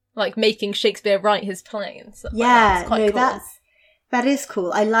 Like making Shakespeare write his play and stuff like that. It's quite cool. That is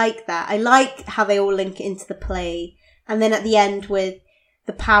cool. I like that. I like how they all link it into the play. And then at the end with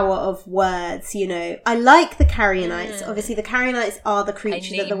the power of words, you know. I like the Carrionites. Obviously, the Carrionites are the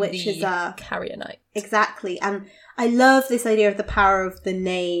creature that the witches are. Carrionite. Exactly. And I love this idea of the power of the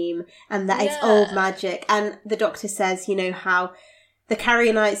name and that it's old magic. And the Doctor says, you know, how the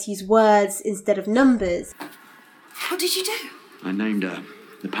Carrionites use words instead of numbers. What did you do? I named her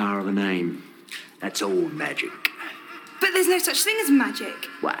the power of a name. That's old magic. But there's no such thing as magic.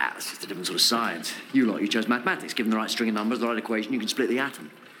 Well, it's just a different sort of science. You chose mathematics. Given the right string of numbers, the right equation, you can split the atom.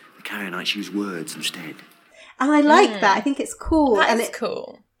 The Carrionites use words instead. And I like that. I think it's cool. That is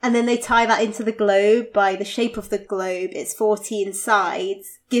cool. And then they tie that into the globe by the shape of the globe. It's 14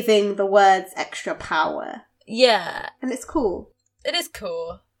 sides, giving the words extra power. Yeah. And it's cool. It is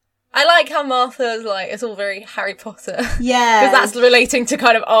cool. I like how Martha's like, it's all very Harry Potter. Yeah. Because that's relating to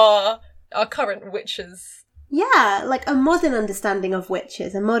kind of our current witches. Yeah, like a modern understanding of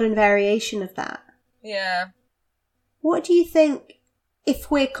witches, a modern variation of that. Yeah. What do you think, if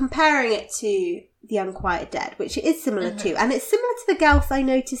we're comparing it to The Unquiet Dead, which it is similar to, and it's similar to the Gelth, I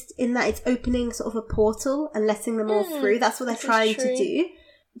noticed, in that it's opening sort of a portal and letting them all through. That's what they're trying to do.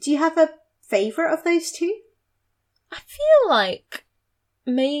 Do you have a favourite of those two? I feel like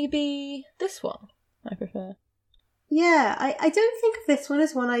maybe this one I prefer. Yeah, I don't think of this one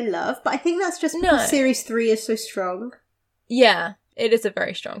as one I love, but I think that's just because Series 3 is so strong. Yeah, it is a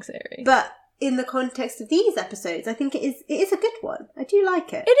very strong series. But in the context of these episodes, I think it is a good one. I do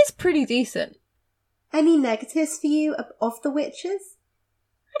like it. It is pretty decent. Any negatives for you of the witches?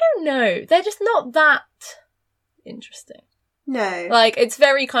 I don't know. They're just not that interesting. No. Like, it's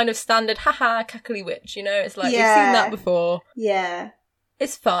very kind of standard, haha, cackly witch, you know? It's like, we've seen that before. Yeah.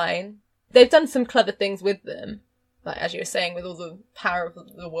 It's fine. They've done some clever things with them. Like, as you were saying, with all the power of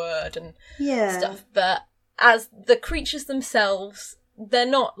the word and stuff. But as the creatures themselves, they're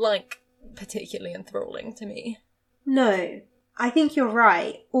not, like, particularly enthralling to me. No. I think you're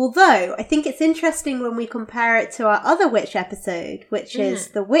right. Although, I think it's interesting when we compare it to our other witch episode, which is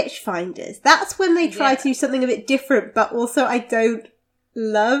the Witchfinders. That's when they try to do something a bit different, but also I don't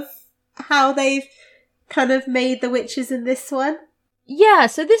love how they've kind of made the witches in this one. Yeah,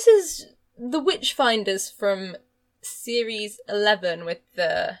 so this is the Witchfinders from Series 11 with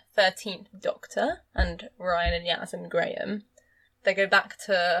the 13th Doctor and Ryan and Yaz and Graham. They go back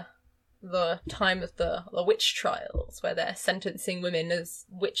to the time of the witch trials, where they're sentencing women as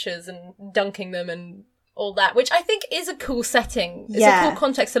witches and dunking them and all that, which I think is a cool setting. It's a cool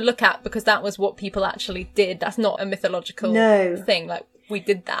context to look at, because that was what people actually did. That's not a mythological thing. Like, we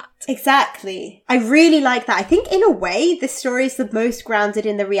did that. Exactly. I really like that. I think in a way this story is the most grounded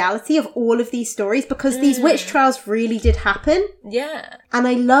in the reality of all of these stories, because these witch trials really did happen. Yeah. And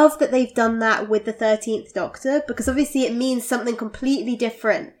I love that they've done that with the 13th Doctor, because obviously it means something completely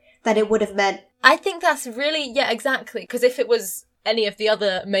different than it would have meant. I think that's really, exactly. Because if it was any of the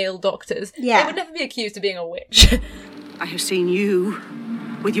other male doctors, they would never be accused of being a witch. I have seen you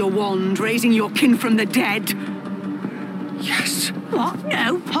with your wand raising your kin from the dead. Yes. What?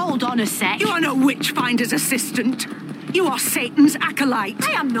 No, hold on a sec. You are no Witchfinder's assistant. You are Satan's acolyte.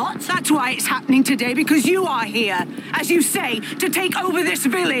 I am not. That's why it's happening today, because you are here, as you say, to take over this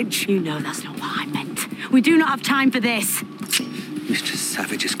village. You know that's not what I meant. We do not have time for this. Mr.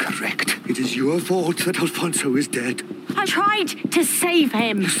 Savage is correct. It is your fault that Alfonso is dead. I tried to save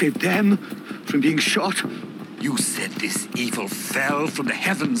him. You saved them from being shot? You said this evil fell from the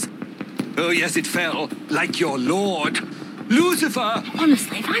heavens. Oh, yes, it fell, like your lord, Lucifer.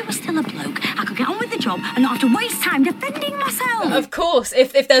 Honestly, if I was still a bloke, I could get on with the job and not have to waste time defending myself. Of course,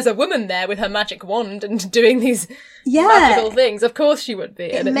 if there's a woman there with her magic wand and doing these magical things, of course she would be.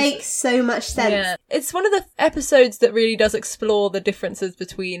 It makes so much sense. Yeah. It's one of the episodes that really does explore the differences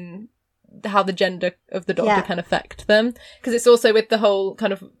between how the gender of the Doctor can affect them. Because it's also with the whole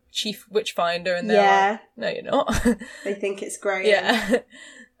kind of chief witchfinder, and they're like, no, you're not. They think it's great. Yeah.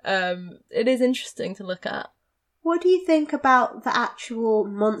 It is interesting to look at. What do you think about the actual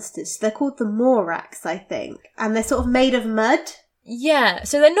monsters? They're called the Morax, I think, and they're sort of made of mud. Yeah,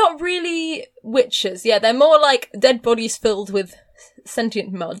 so they're not really witches. Yeah, they're more like dead bodies filled with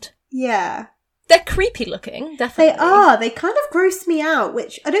sentient mud. Yeah. They're creepy looking, definitely. They are. They kind of gross me out,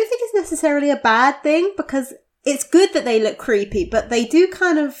 which I don't think is necessarily a bad thing, because it's good that they look creepy, but they do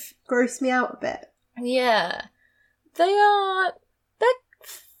kind of gross me out a bit. Yeah. They're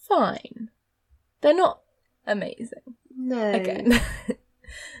fine. They're not amazing. No. Again.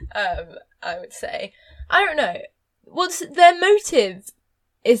 I would say. I don't know. Their motive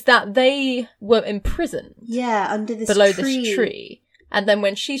is that they were imprisoned. Yeah, under this below tree. this tree. And then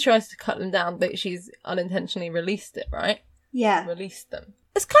when she tries to cut them down, she's unintentionally released it, right? Yeah. Released them.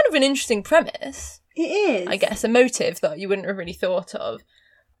 It's kind of an interesting premise. It is. I guess a motive that you wouldn't have really thought of.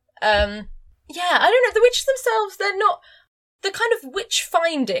 Yeah, I don't know. The witches themselves, they're not... The kind of witch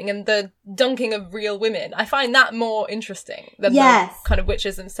finding and the dunking of real women, I find that more interesting than the kind of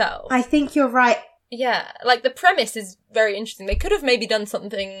witches themselves. I think you're right. Yeah, like the premise is very interesting. They could have maybe done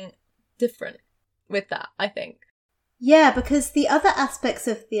something different with that, I think. Yeah, because the other aspects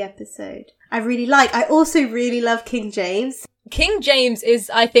of the episode I really like. I also really love King James. King James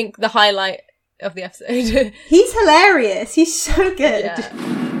is, I think, the highlight of the episode. He's hilarious. He's so good. Yeah.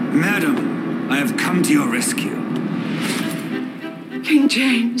 Madam, I have come to your rescue. King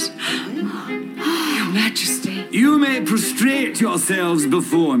James, Your Majesty. You may prostrate yourselves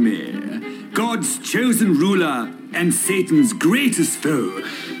before me. God's chosen ruler and Satan's greatest foe,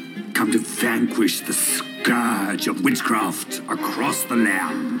 come to vanquish the scourge of witchcraft across the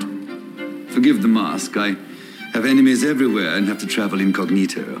land. Forgive the mask. I have enemies everywhere and have to travel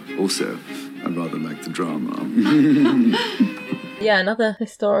incognito. Also, I rather like the drama. Yeah, another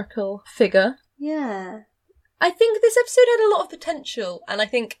historical figure. Yeah. I think this episode had a lot of potential, and I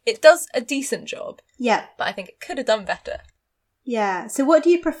think it does a decent job. Yeah. But I think it could have done better. Yeah. So what do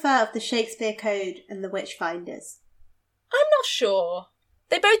you prefer of the Shakespeare Code and the Witchfinders? I'm not sure.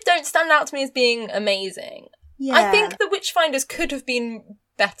 They both don't stand out to me as being amazing. Yeah. I think the Witchfinders could have been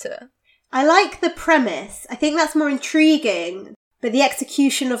better. I like the premise. I think that's more intriguing, but the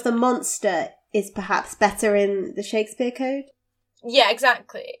execution of the monster is perhaps better in the Shakespeare Code. Yeah,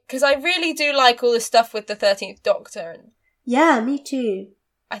 exactly. Because I really do like all this stuff with the 13th Doctor. And yeah, me too.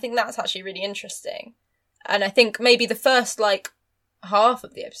 I think that's actually really interesting. And I think maybe the first, half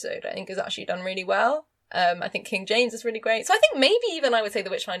of the episode, I think, is actually done really well. I think King James is really great. So I think maybe even I would say The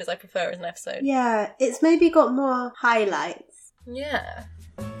Witchfinders I prefer as an episode. Yeah, it's maybe got more highlights. Yeah.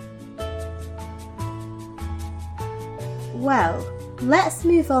 Well, let's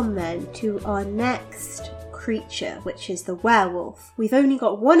move on then to our next creature, which is the werewolf. We've only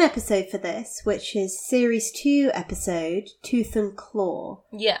got one episode for this, which is Series 2 episode, Tooth and Claw.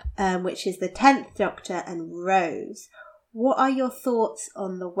 Yeah. Which is the 10th Doctor and Rose. What are your thoughts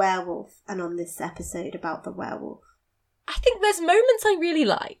on the werewolf and on this episode about the werewolf? I think there's moments I really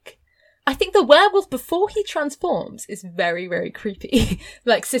like. I think the werewolf before he transforms is very, very creepy.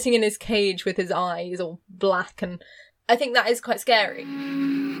 Sitting in his cage with his eyes all black, and I think that is quite scary.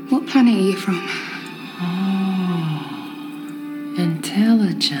 What planet are you from? Oh,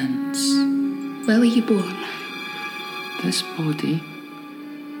 intelligence. Where were you born? This body,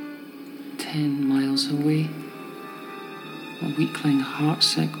 10 miles away. A weakling,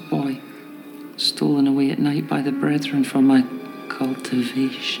 heartsick boy, stolen away at night by the brethren for my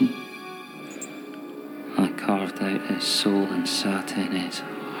cultivation. I carved out his soul and sat in his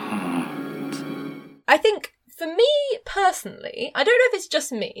heart. I think, for me personally, I don't know if it's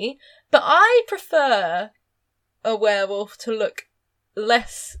just me, but I prefer a werewolf to look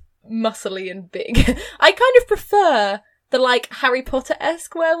less muscly and big. I kind of prefer the Harry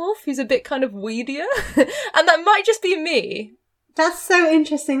Potter-esque werewolf who's a bit kind of weedier. And that might just be me. That's so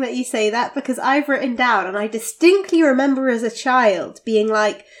interesting that you say that, because I've written down, and I distinctly remember as a child being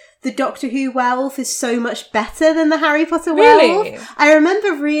the Doctor Who werewolf is so much better than the Harry Potter werewolf. Really? I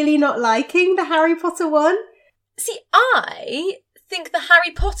remember really not liking the Harry Potter one. See, I think the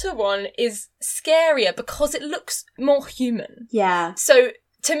Harry Potter one is scarier because it looks more human. Yeah. So,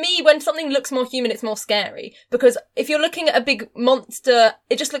 to me, when something looks more human, it's more scary. Because if you're looking at a big monster,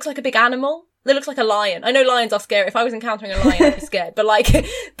 it just looks like a big animal. It looks like a lion. I know lions are scary. If I was encountering a lion, I'd be scared. But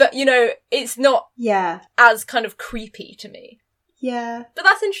it's not as kind of creepy to me. Yeah. But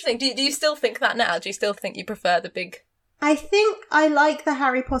that's interesting. Do you still think that now? Do you still think you prefer the big... I think I like the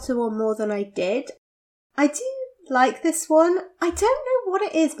Harry Potter one more than I did. I do like this one. I don't know what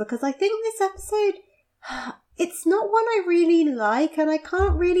it is, because I think this episode... It's not one I really like, and I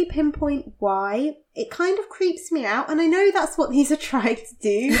can't really pinpoint why. It kind of creeps me out, and I know that's what these are trying to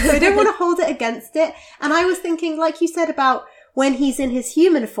do, so I don't want to hold it against it. And I was thinking, like you said, about when he's in his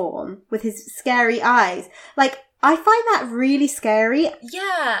human form with his scary eyes. Like, I find that really scary.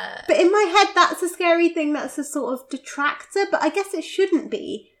 Yeah. But in my head, that's a scary thing, that's a sort of detractor, but I guess it shouldn't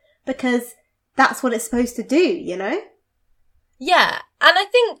be, because that's what it's supposed to do, you know? Yeah, and I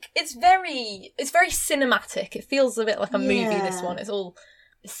think it's very cinematic. It feels a bit like a movie, this one. It's all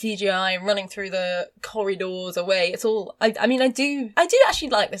CGI running through the corridors away. It's all... I mean, I do actually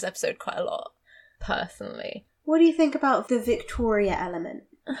like this episode quite a lot, personally. What do you think about the Victoria element?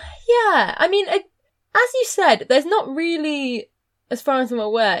 Yeah, I mean, as you said, there's not really, as far as I'm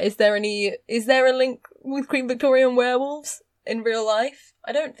aware, is there a link with Queen Victoria and werewolves in real life?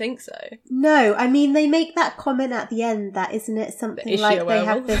 I don't think so. No, I mean, they make that comment at the end that, isn't it something like they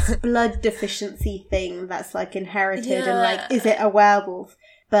have this blood deficiency thing that's like inherited and like, is it a werewolf?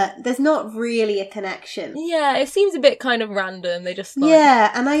 But there's not really a connection. Yeah, it seems a bit kind of random. They just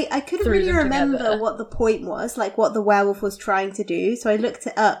yeah, and I couldn't really remember together. what the point was, like what the werewolf was trying to do. So I looked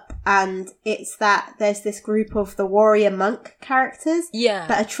it up, and it's that there's this group of the warrior monk characters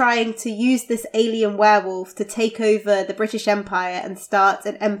that are trying to use this alien werewolf to take over the British Empire and start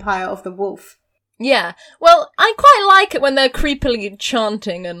an empire of the wolf. Yeah, well, I quite like it when they're creepily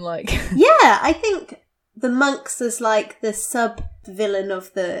chanting and like... Yeah, I think the monks as like the sub-villain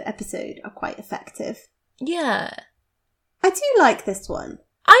of the episode are quite effective. Yeah. I do like this one.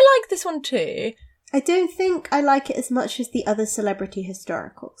 I like this one too. I don't think I like it as much as the other celebrity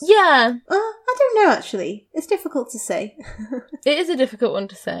historicals. Yeah. I don't know, actually. It's difficult to say. It is a difficult one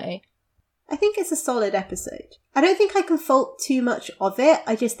to say. I think it's a solid episode. I don't think I can fault too much of it.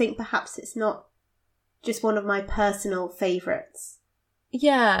 I just think perhaps it's not just one of my personal favourites.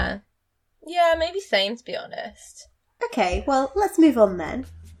 Yeah. Yeah, maybe same, to be honest. Okay, well, let's move on then.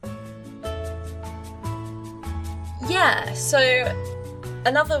 Yeah, so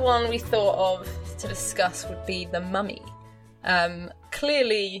another one we thought of to discuss would be The Mummy.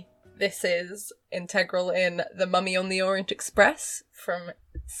 Clearly, this is integral in The Mummy on the Orient Express from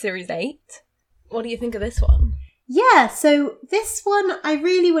Series 8. What do you think of this one? Yeah, so this one, I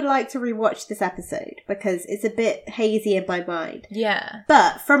really would like to rewatch this episode because it's a bit hazy in my mind. Yeah.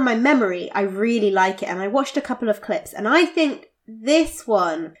 But from my memory, I really like it, and I watched a couple of clips, and I think this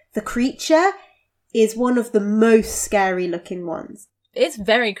one, the creature, is one of the most scary looking ones. It's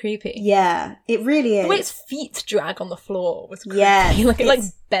very creepy. Yeah, it really is. The way its feet drag on the floor was creepy. Yeah,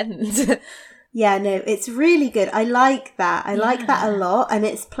 it bends. Yeah, no, it's really good. I like that. I like that a lot. And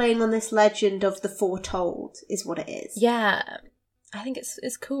it's playing on this legend of the foretold is what it is. Yeah. I think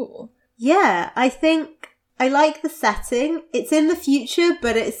it's cool. Yeah, I think I like the setting. It's in the future,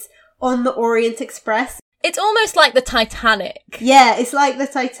 but it's on the Orient Express. It's almost like the Titanic. Yeah, it's like the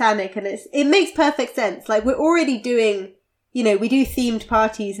Titanic, and it makes perfect sense. Like, we're already doing... You know, we do themed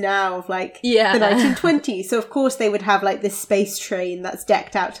parties now of, like, the 1920s. So, of course, they would have, like, this space train that's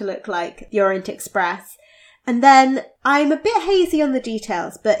decked out to look like the Orient Express. And then I'm a bit hazy on the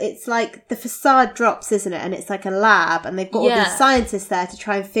details, but it's like the facade drops, isn't it? And it's like a lab, and they've got all these scientists there to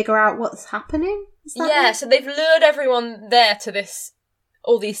try and figure out what's happening. Is that right? So they've lured everyone there to this,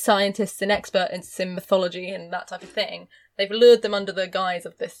 all these scientists and experts in mythology and that type of thing. They've lured them under the guise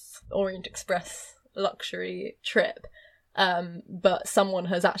of this Orient Express luxury trip. But someone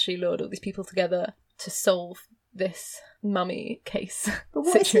has actually lured all these people together to solve this mummy case. But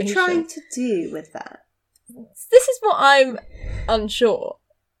what is he trying to do with that? This is what I'm unsure.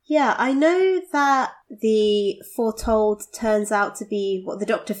 Yeah, I know that the foretold turns out to be, what the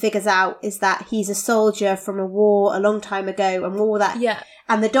Doctor figures out is that he's a soldier from a war a long time ago, and all that. Yeah.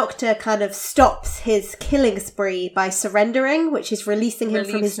 And the Doctor kind of stops his killing spree by surrendering, which is releasing him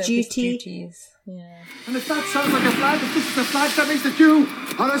from his duty. Yeah. And if that sounds like a flag, if this is a flag, that means that you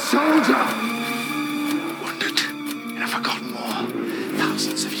are a soldier. Wounded in a forgotten war,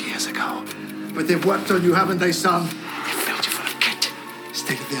 thousands of years ago. But they've worked on you, haven't they, son? They've filled you full of kit.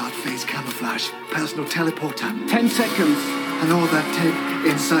 State-of-the-art phase camouflage, personal teleporter. 10 seconds. And all that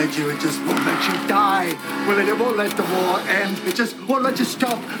tape inside you, it just won't let you die. Well, it won't let the war end. It just won't let you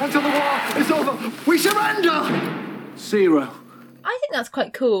stop until the war is over. We surrender! 0. I think that's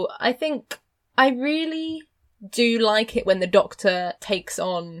quite cool. I think I really do like it when the Doctor takes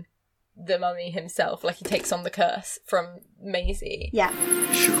on the mummy himself, like he takes on the curse from Maisie. Yeah.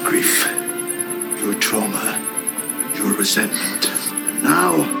 It's your grief, your trauma, your resentment. And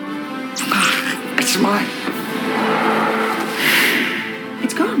now, it's mine.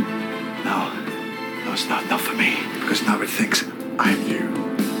 It's gone. No, it's not for me. Because now it thinks I'm you.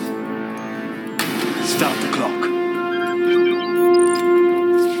 Stop the clock.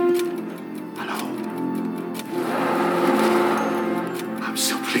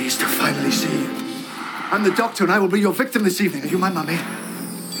 pleased to finally see you. I'm the Doctor and I will be your victim this evening. Are you my mummy?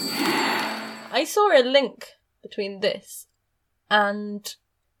 I saw a link between this and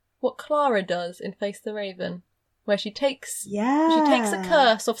what Clara does in Face the Raven, where she takes a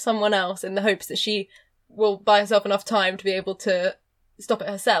curse off someone else in the hopes that she will buy herself enough time to be able to stop it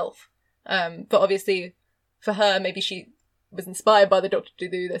herself. But obviously, for her, maybe she was inspired by the Doctor to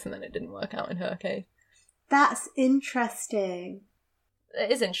do this, and then it didn't work out in her case. That's interesting. It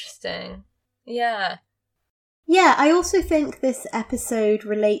is interesting. Yeah. Yeah, I also think this episode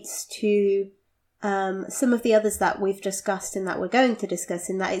relates to some of the others that we've discussed and that we're going to discuss,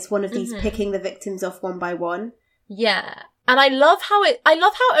 in that it's one of these picking the victims off one by one. Yeah. And I love how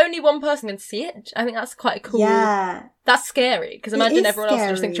only one person can see it. I think that's quite cool. Yeah. That's scary, because imagine everyone else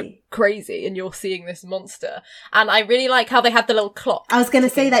just thinks you're crazy and you're seeing this monster. And I really like how they have the little clock. I was going to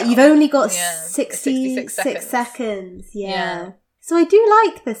say that you've only got 66 seconds. Yeah. So I do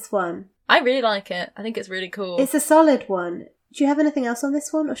like this one. I really like it. I think it's really cool. It's a solid one. Do you have anything else on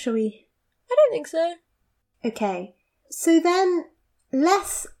this one, or shall we? I don't think so. Okay. So then,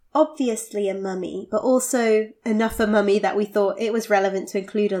 less obviously a mummy, but also enough a mummy that we thought it was relevant to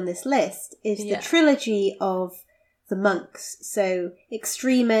include on this list, is the trilogy of the monks. So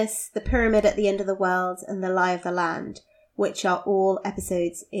Extremis, The Pyramid at the End of the World, and The Lie of the Land, which are all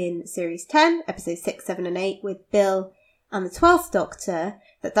episodes in Series 10, episodes 6, 7 and 8, with Bill and the 12th Doctor,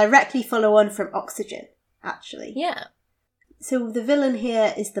 that directly follow on from Oxygen, actually. Yeah. So the villain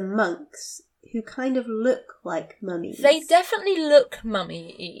here is the monks, who kind of look like mummies. They definitely look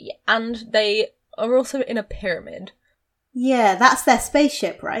mummy-y, and they are also in a pyramid. Yeah, that's their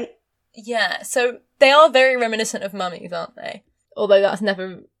spaceship, right? Yeah, so they are very reminiscent of mummies, aren't they? Although that's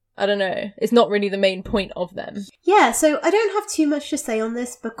never, I don't know, it's not really the main point of them. Yeah, so I don't have too much to say on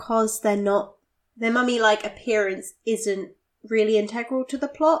this because their mummy-like appearance isn't really integral to the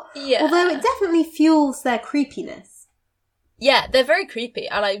plot. Yeah. Although it definitely fuels their creepiness. Yeah, they're very creepy,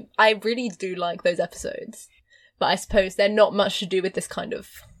 and I really do like those episodes. But I suppose they're not much to do with this kind of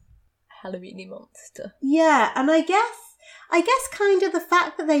Halloween-y monster. Yeah, and I guess kind of the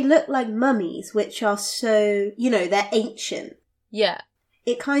fact that they look like mummies, which are so, they're ancient. Yeah.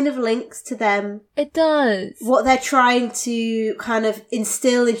 It kind of links to them. It does. What they're trying to kind of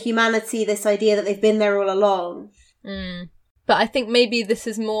instill in humanity, this idea that they've been there all along. Mm. But I think maybe this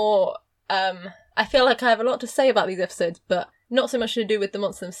is more, I feel like I have a lot to say about these episodes, but not so much to do with the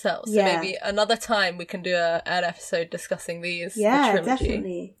monsters themselves. Yeah. So maybe another time we can do an episode discussing these. Yeah, the trilogy,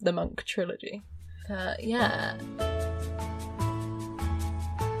 definitely. The Monk trilogy. Yeah.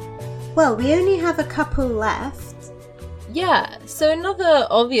 Well, we only have a couple left. Yeah, so another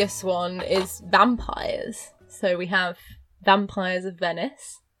obvious one is vampires. So we have Vampires of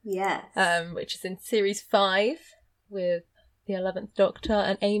Venice. Yes. Which is in Series 5 with the 11th Doctor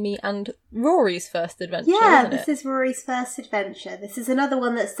and Amy and Rory's first adventure, Yeah, isn't it? this is Rory's first adventure. This is another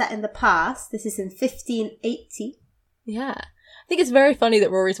one that's set in the past. This is in 1580. Yeah. I think it's very funny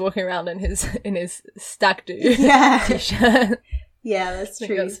that Rory's walking around in his stag do t-shirt. Yeah, that's true. I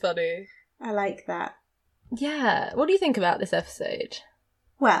think that's funny. I like that. Yeah. What do you think about this episode?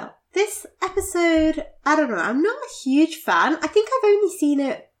 Well, this episode, I don't know, I'm not a huge fan. I think I've only seen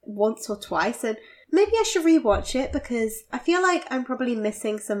it once or twice, and maybe I should rewatch it because I feel like I'm probably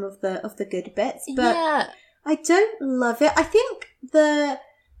missing some of the good bits. But yeah. I don't love it. I think the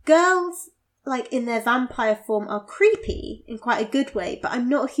girls, like, in their vampire form are creepy in quite a good way, but I'm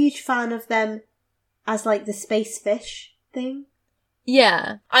not a huge fan of them as, like, the space fish thing.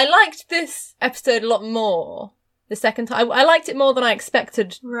 Yeah. I liked this episode a lot more the second time. I liked it more than I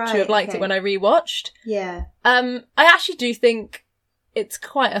expected to have liked it when I rewatched. Yeah. I actually do think it's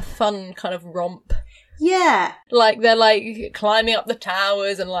quite a fun kind of romp. Yeah. Like, they're, like, climbing up the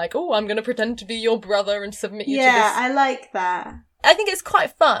towers and, like, oh, I'm going to pretend to be your brother and submit you to this. Yeah, I like that. I think it's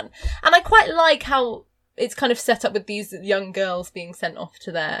quite fun. And I quite like how it's kind of set up with these young girls being sent off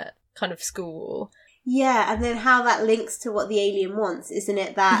to their kind of school. Yeah, and then how that links to what the alien wants, isn't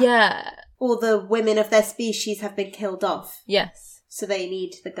it? That yeah, all the women of their species have been killed off. Yes. So they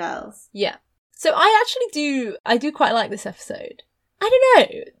need the girls. Yeah. So I do quite like this episode. I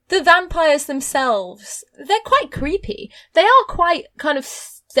don't know. The vampires themselves, they're quite creepy. They are quite kind of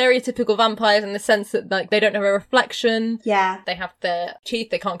stereotypical vampires in the sense that, like, they don't have a reflection. Yeah. They have their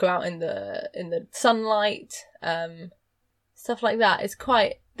teeth. They can't go out in the sunlight. Stuff like that.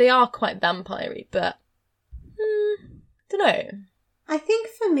 They are quite vampire-y, but don't know. I think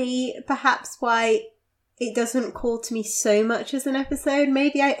for me, perhaps why it doesn't call to me so much as an episode,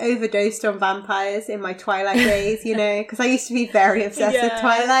 maybe I overdosed on vampires in my Twilight days, because I used to be very obsessed with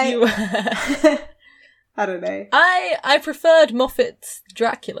Twilight. You were. I don't know. I preferred Moffat's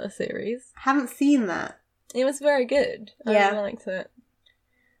Dracula series. Haven't seen that. It was very good. Yeah. I really liked it.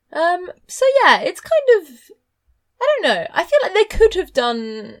 So yeah, it's kind of, I don't know. I feel like they could have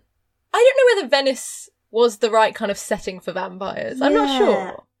done, I don't know whether Venice was the right kind of setting for vampires. I'm not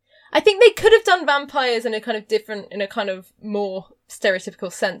sure. I think they could have done vampires in a kind of more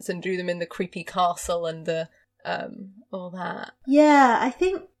stereotypical sense and do them in the creepy castle and the, all that. Yeah, I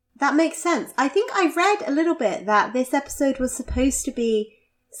think that makes sense. I think I read a little bit that this episode was supposed to be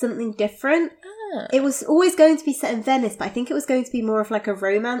something different. It was always going to be set in Venice, but I think it was going to be more of like a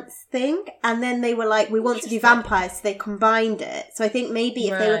romance thing. And then they were like, we want to do vampires, so they combined it. So I think maybe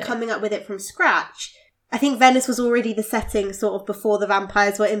if they were coming up with it from scratch, I think Venice was already the setting sort of before the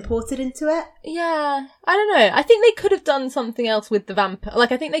vampires were imported into it. Yeah, I don't know. I think they could have done something else with the vampire.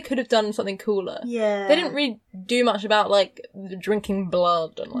 Like, I think they could have done something cooler. Yeah. They didn't really do much about, like, drinking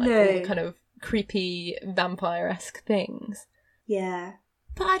blood and, like, all the kind of creepy vampire-esque things. Yeah.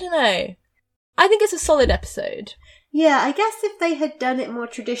 But I don't know. I think it's a solid episode. Yeah, I guess if they had done it more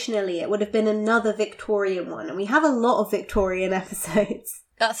traditionally, it would have been another Victorian one. And we have a lot of Victorian episodes.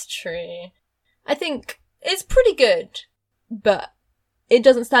 That's true. I think it's pretty good, but it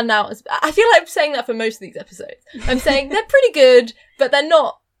doesn't stand out as... I feel like I'm saying that for most of these episodes. I'm saying they're pretty good, but they're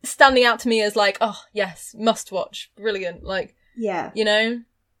not standing out to me as like, oh, yes, must watch, brilliant. Like, yeah, you know?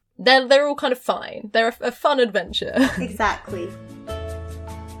 They're all kind of fine. They're a fun adventure. Exactly.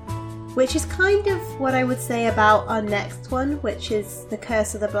 Which is kind of what I would say about our next one, which is The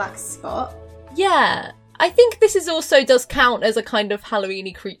Curse of the Black Spot. Yeah. I think this is also does count as a kind of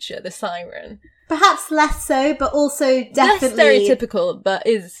Halloween-y creature, the siren. Perhaps less so, but also definitely... Less stereotypical, but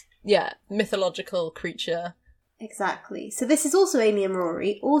is, yeah, mythological creature. Exactly. So this is also Amy and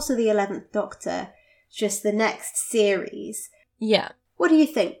Rory, also the 11th Doctor, just the next series. Yeah. What do you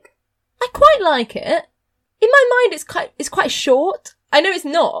think? I quite like it. In my mind, it's quite short. I know it's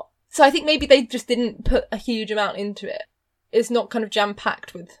not. So I think maybe they just didn't put a huge amount into it. It's not kind of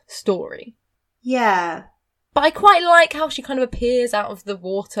jam-packed with story. Yeah. But I quite like how she kind of appears out of the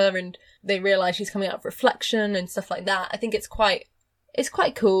water and they realise she's coming out of reflection and stuff like that. I think it's quite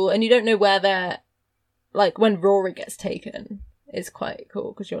cool, and you don't know where they're... Like, when Rory gets taken, it's quite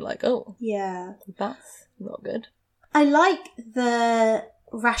cool, because you're like, oh, yeah, that's not good. I like the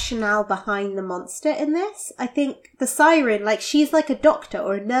rationale behind the monster in this. I think the siren, like, she's like a doctor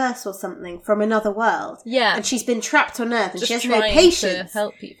or a nurse or something from another world. Yeah. And she's been trapped on Earth and just she has no trying patience to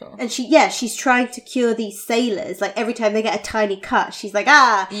help people. And she's trying to cure these sailors. Like, every time they get a tiny cut, she's like,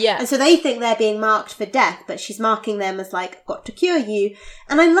 ah. Yeah. And so they think they're being marked for death, but she's marking them as like, got to cure you.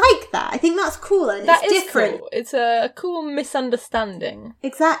 And I like that. I think that's cool and that it's is different. Cool. It's a cool misunderstanding.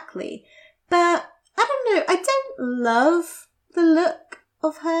 Exactly. But I don't know. I don't love the look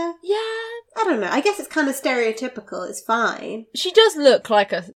of her. Yeah. I don't know. I guess it's kind of stereotypical. It's fine. She does look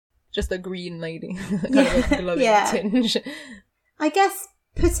like just a green lady. Kind of a glowing tinge. I guess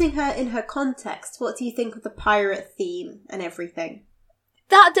putting her in her context, what do you think of the pirate theme and everything?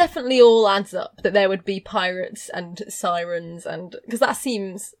 That definitely all adds up, that there would be pirates and sirens, and because that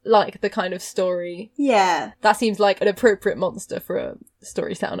seems like the kind of story. Yeah. That seems like an appropriate monster for a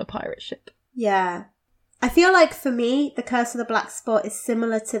story set on a pirate ship. Yeah. I feel like for me, The Curse of the Black Spot is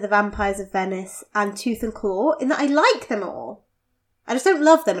similar to The Vampires of Venice and Tooth and Claw in that I like them all. I just don't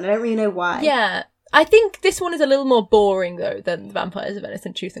love them and I don't really know why. Yeah. I think this one is a little more boring though than The Vampires of Venice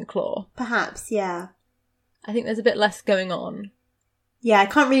and Tooth and Claw. Perhaps, yeah. I think there's a bit less going on. Yeah, I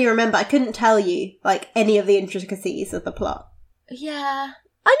can't really remember. I couldn't tell you, like, any of the intricacies of the plot. Yeah.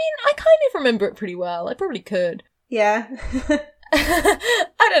 I mean, I kind of remember it pretty well. I probably could. Yeah.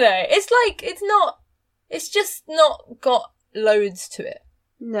 I don't know. It's like, it's just not got loads to it.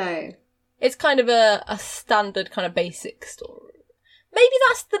 No. It's kind of a standard kind of basic story. Maybe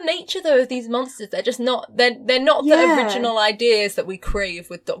that's the nature, though, of these monsters. They're just not... They're not the original ideas that we crave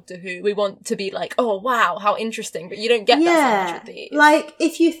with Doctor Who. We want to be like, oh, wow, how interesting. But you don't get that so much with these. Like,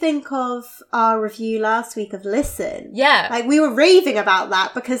 if you think of our review last week of Listen. Yeah. Like, we were raving about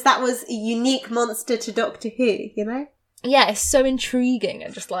that because that was a unique monster to Doctor Who, you know? Yeah, it's so intriguing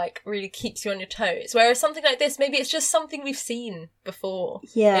and just, like, really keeps you on your toes. Whereas something like this, maybe it's just something we've seen before.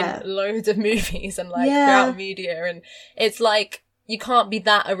 Yeah. In loads of movies and, like, throughout media. And it's like... You can't be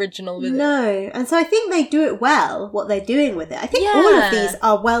that original with it. No, and so I think they do it well, what they're doing with it. I think all of these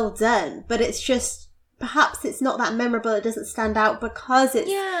are well done, but it's just, perhaps it's not that memorable, it doesn't stand out because it's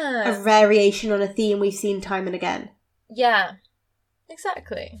a variation on a theme we've seen time and again. Yeah,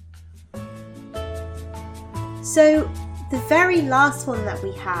 exactly. So, the very last one that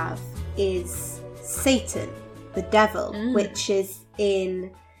we have is Satan, the devil, which is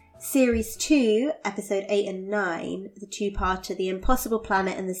in Series 2, Episode 8 and 9, the two-parter, The Impossible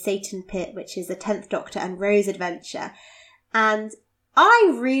Planet and the Satan Pit, which is the 10th Doctor and Rose adventure. And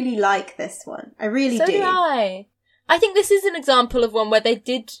I really like this one. I really do. So do I. I think this is an example of one where they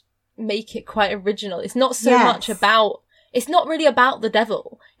did make it quite original. It's not so much about... It's not really about the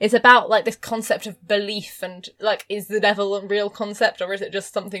devil. It's about, like, this concept of belief and, like, is the devil a real concept or is it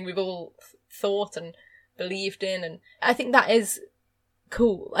just something we've all thought and believed in? And I think that is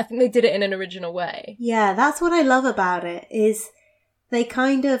cool. I think they did it in an original way. Yeah, that's what I love about it, is they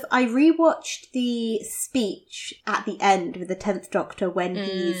kind of... I rewatched the speech at the end with the 10th Doctor when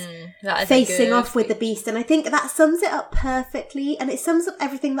he's facing off with the Beast, and I think that sums it up perfectly, and it sums up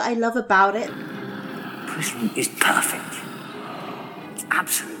everything that I love about it. Prison is perfect. It's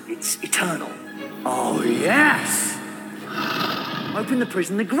absolute. It's eternal. Oh, yes! Open the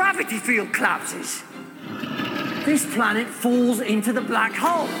prison, the gravity field collapses. This planet falls into the black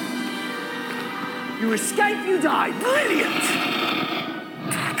hole. You escape, you die. Brilliant!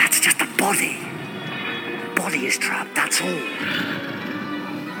 That's just a body. The body is trapped, that's all.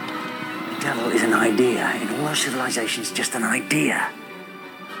 The devil is an idea. In all our civilizations, just an idea.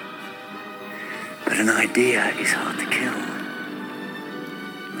 But an idea is hard to kill.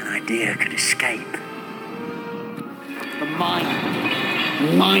 An idea can escape. The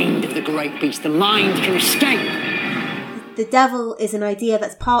mind of the great beast, the mind can escape. The devil is an idea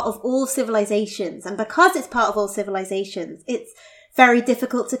that's part of all civilizations, and because it's part of all civilizations, it's very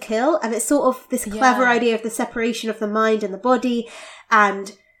difficult to kill, and it's sort of this clever idea of the separation of the mind and the body,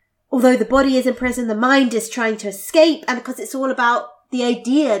 and although the body is in prison, the mind is trying to escape, and because it's all about the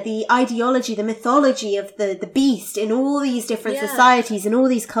idea, the ideology, the mythology of the beast in all these different societies and all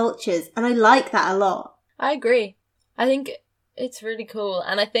these cultures. And I like that a lot. I agree. I think it's really cool.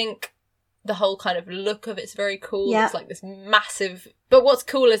 And I think the whole kind of look of it's very cool. Yeah. It's like this massive... But what's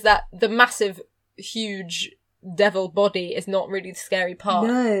cool is that the massive, huge devil body is not really the scary part.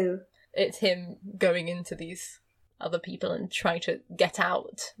 No. It's him going into these other people and trying to get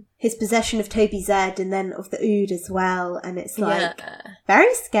out. His possession of Toby Zed and then of the Ood as well, and it's like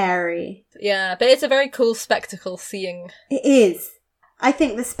very scary. Yeah, but it's a very cool spectacle seeing. It is. I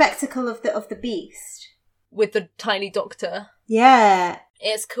think the spectacle of the beast with the tiny doctor. Yeah,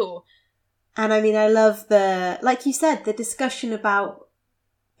 it's cool. And I mean, I love the, like you said, the discussion about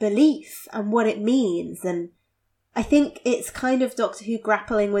belief and what it means, and I think it's kind of Doctor Who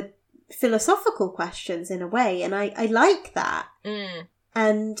grappling with philosophical questions in a way, and I like that.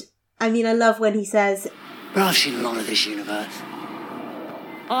 And I mean, I love when he says, well, I've seen a lot of this universe.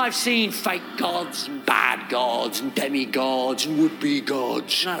 I've seen fake gods and bad gods and demigods and would-be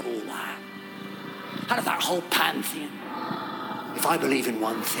gods. Out of all that, out of that whole pantheon, if I believe in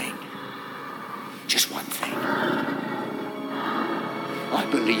one thing, just one thing, I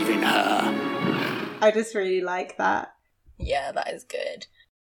believe in her. I just really like that. Yeah, that is good.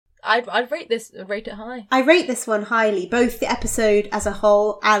 I'd rate it high. I rate this one highly, both the episode as a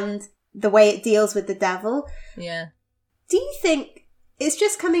whole and the way it deals with the devil. Yeah. Do you think, it's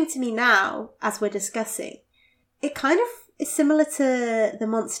just coming to me now as we're discussing, it kind of is similar to the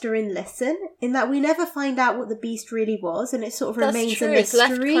monster in Listen, in that we never find out what the beast really was, and it sort of remains a mystery. It's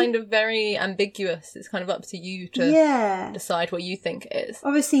left kind of very ambiguous. It's kind of up to you to decide what you think it is.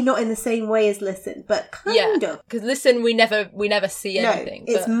 Obviously not in the same way as Listen, but kind of. Because Listen, we never see anything.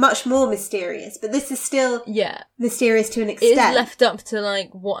 It's much more mysterious, but this is still mysterious to an extent. It is left up to, like,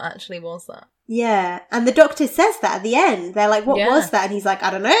 what actually was that? Yeah, and the Doctor says that at the end. They're like, what was that? And he's like,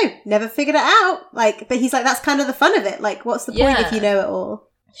 I don't know, never figured it out. Like, but he's like, that's kind of the fun of it. Like, what's the point if you know it all?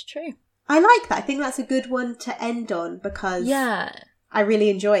 It's true. I like that. I think that's a good one to end on because I really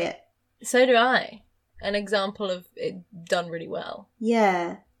enjoy it. So do I. An example of it done really well.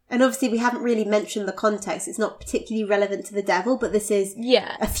 Yeah. And obviously we haven't really mentioned the context. It's not particularly relevant to the devil, but this is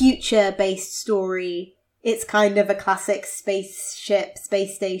a future-based story. It's kind of a classic spaceship,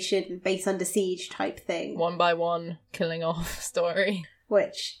 space station, base under siege type thing. One by one, killing off story.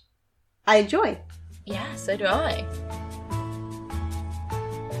 Which I enjoy. Yeah, so do I.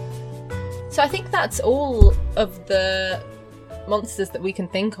 So I think that's all of the monsters that we can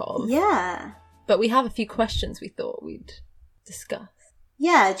think of. Yeah. But we have a few questions we thought we'd discuss.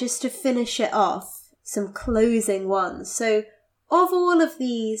 Yeah, just to finish it off, some closing ones. So, of all of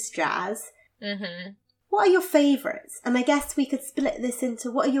these, Jazz... what are your favourites? And I guess we could split this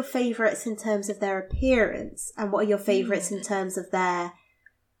into what are your favourites in terms of their appearance and what are your favourites in terms of the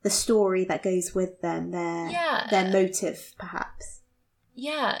story that goes with them, their motive, perhaps.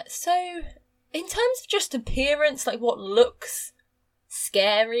 Yeah, so in terms of just appearance, like what looks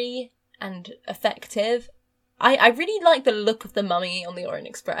scary and effective, I really like the look of the mummy on the Orient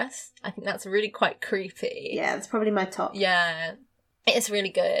Express. I think that's really quite creepy. Yeah, it's probably my top. Yeah, it's really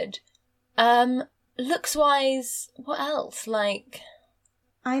good. Looks-wise, what else? Like,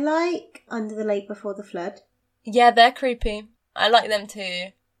 I like Under the Lake Before the Flood. yeah, they're creepy. I like them too.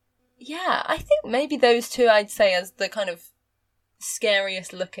 Yeah, I think maybe those two I'd say as the kind of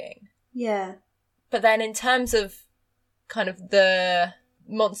scariest looking. Yeah. But then in terms of kind of the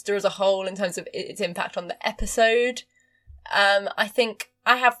monster as a whole, in terms of its impact on the episode, I think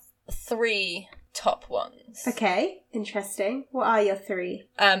I have 3 top ones. Okay, interesting. What are your 3?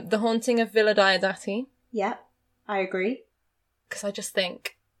 The Haunting of Villa Diodati. Yep, I agree. Because I just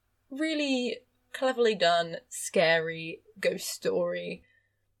think really cleverly done, scary ghost story.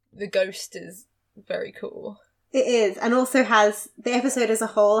 The ghost is very cool. It is, and also has, the episode as a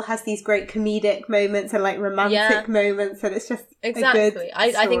whole has these great comedic moments and like romantic moments, and it's just exactly. a good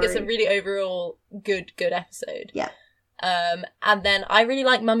I think it's a really overall good episode. Yeah. And then I really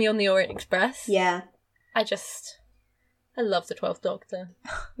like Mummy on the Orient Express. Yeah. I love the 12th Doctor.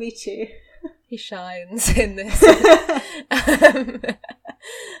 Me too. He shines in this. I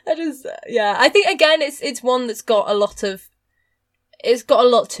think again it's one that's got a lot to it. It's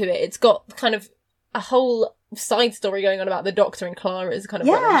got kind of a whole side story going on about the Doctor and Clara's kind of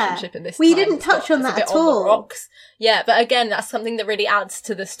relationship in this. We didn't touch on that at all. On the rocks. Yeah, but again, that's something that really adds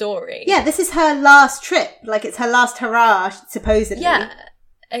to the story. Yeah, this is her last trip. Like, it's her last hurrah, supposedly. Yeah,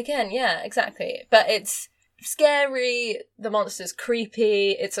 again, yeah, exactly. But it's scary, the monster's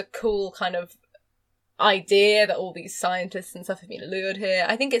creepy, it's a cool kind of idea that all these scientists and stuff have been lured here.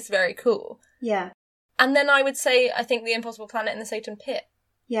 I think it's very cool. Yeah. And then I would say, I think The Impossible Planet and The Satan Pit.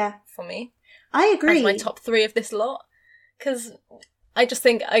 Yeah. For me. I agree. As my top 3 of this lot. Because I just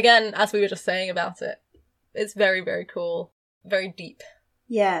think, again, as we were just saying about it, it's very, very cool. Very deep.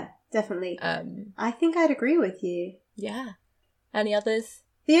 Yeah, definitely. I think I'd agree with you. Yeah. Any others?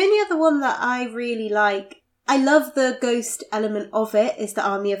 The only other one that I really like, I love the ghost element of it, is the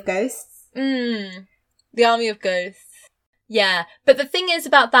Army of Ghosts. The Army of Ghosts. Yeah, but the thing is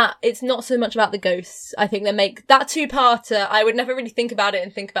about that, it's not so much about the ghosts. I think they make that 2-parter, I would never really think about it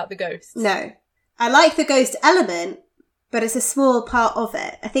and think about the ghosts. No. I like the ghost element, but it's a small part of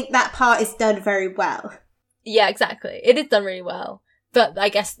it. I think that part is done very well. Yeah, exactly. It is done really well. But I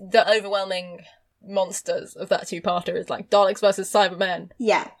guess the overwhelming monsters of that 2-parter is like Daleks versus Cybermen.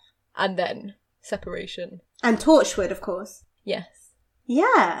 Yeah. And then separation. And Torchwood, of course. Yes.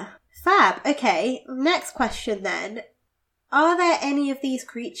 Yeah. Fab. Okay, next question then. Are there any of these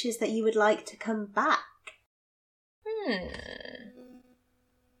creatures that you would like to come back?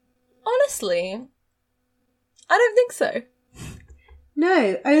 Honestly, I don't think so.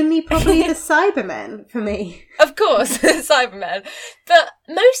 No, only probably the Cybermen for me. Of course, Cybermen. But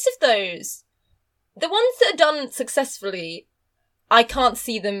most of those, the ones that are done successfully, I can't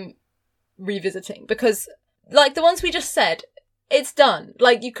see them revisiting. Because, like, the ones we just said, it's done.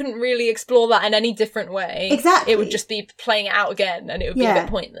 Like, you couldn't really explore that in any different way. Exactly. It would just be playing it out again, and it would be a bit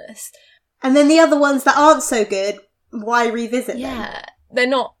pointless. And then the other ones that aren't so good, why revisit them? Yeah, they're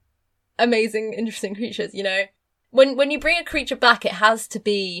not amazing, interesting creatures, you know? When you bring a creature back, it has to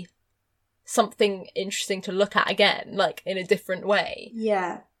be something interesting to look at again, like, in a different way.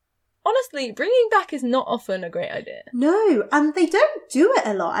 Yeah. Honestly, bringing back is not often a great idea. No, and they don't do it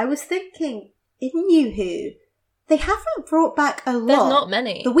a lot. I was thinking, in New Who, they haven't brought back a lot. There's not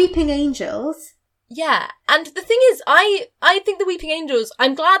many. The Weeping Angels. Yeah, and the thing is, I think the Weeping Angels,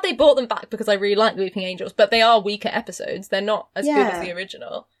 I'm glad they brought them back because I really like the Weeping Angels, but they are weaker episodes. They're not as good as the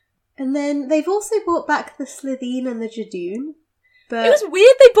original. And then they've also brought back the Slitheen and the Jadoon. But it was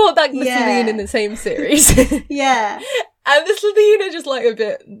weird they brought back the Slitheen in the same series. Yeah. And the Slitheen are just like a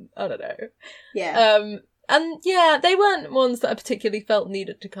bit, I don't know. Yeah. And yeah, they weren't ones that I particularly felt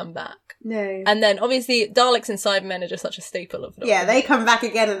needed to come back. No. And then obviously Daleks and Cybermen are just such a staple of them. Yeah, they come back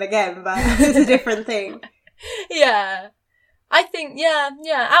again and again, but it's a different thing. Yeah. I think, yeah,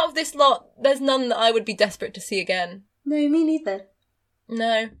 out of this lot, there's none that I would be desperate to see again. No, me neither.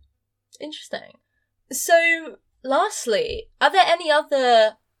 No. Interesting. So, lastly, are there any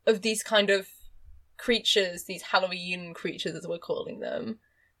other of these kind of creatures, these Halloween creatures as we're calling them,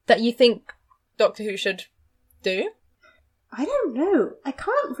 that you think Doctor Who should do? I don't know. I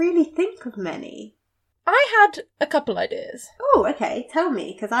can't really think of many. I had a couple ideas. Oh, okay. Tell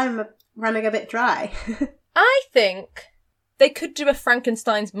me, because I'm running a bit dry. I think they could do a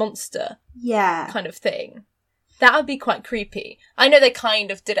Frankenstein's monster kind of thing. That would be quite creepy. I know they kind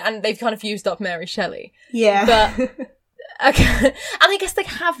of did it, and they've kind of used up Mary Shelley. Yeah. But, and I guess they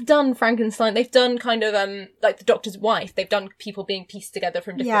have done Frankenstein. They've done kind of, like the Doctor's wife. They've done people being pieced together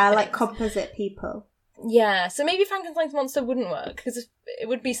from different things. like composite people. Yeah, so maybe Frankenstein's monster wouldn't work, because it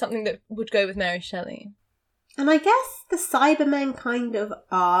would be something that would go with Mary Shelley. And I guess the Cybermen kind of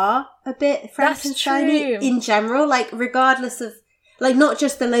are a bit Frankenstein-y in general, like, regardless of, like, not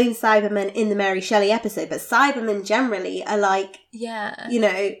just the lone Cybermen in the Mary Shelley episode, but Cybermen generally are, like, you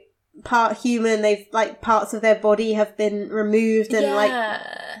know, part human, they've, like, parts of their body have been removed, and, like,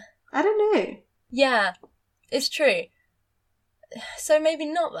 I don't know. Yeah, it's true. So maybe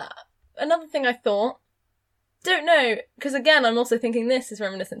not that. Another thing I thought, don't know, because again, I'm also thinking this is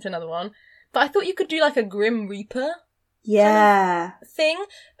reminiscent to another one, but I thought you could do like a Grim Reaper kind of thing.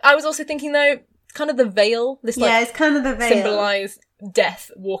 I was also thinking though, kind of the veil, this like it's kind of the veil. Symbolise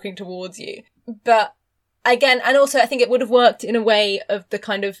death walking towards you. But again, and also I think it would have worked in a way of the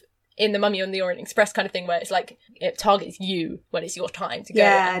kind of in the Mummy on the Orient Express kind of thing where it's like it targets you when it's your time to go.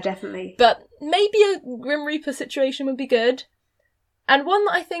 Yeah, definitely. But maybe a Grim Reaper situation would be good. And one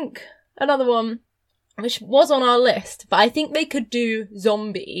that I think, another one, which was on our list, but I think they could do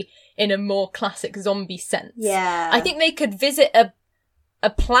zombie in a more classic zombie sense. Yeah. I think they could visit a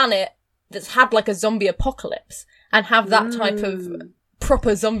planet that's had like a zombie apocalypse and have that type of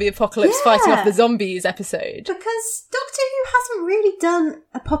proper zombie apocalypse fighting off the zombies episode. Because Doctor Who hasn't really done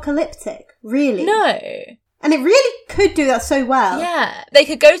apocalyptic, really. No. And it really could do that so well. Yeah. They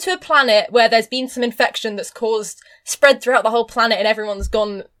could go to a planet where there's been some infection that's spread throughout the whole planet and everyone's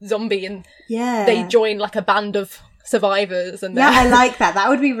gone zombie and they join like a band of survivors. And I like that. That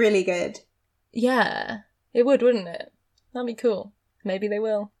would be really good. Yeah. It would, wouldn't it? That'd be cool. Maybe they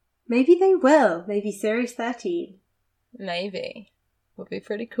will. Maybe they will. Maybe Series 13. Maybe. Would be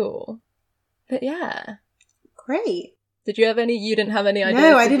pretty cool. But yeah. Great. Did you have any? You didn't have any ideas?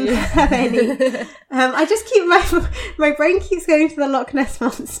 No, I didn't have any. I just keep my brain keeps going to the Loch Ness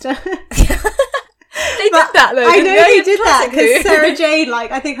Monster. They did that though. I know they did that because Sarah Jane,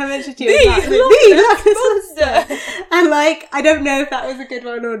 like, I think I mentioned to you about the Loch Ness Monster, and like, I don't know if that was a good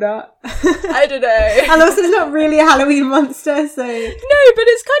one or not. I don't know. And also, it's not really a Halloween monster, so no, but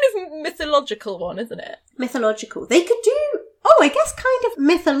it's kind of mythological one, isn't it? Mythological. They could do. Oh, I guess kind of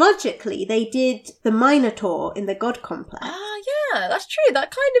mythologically, they did the Minotaur in the God Complex. Ah, yeah, that's true. That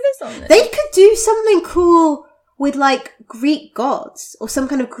kind of is on it. They could do something cool with, like, Greek gods or some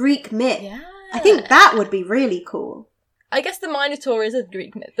kind of Greek myth. Yeah. I think that would be really cool. I guess the Minotaur is a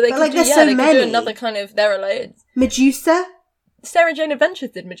Greek myth, but they could like, do, there's so they could many. do another kind of. There are loads. Medusa. Sarah Jane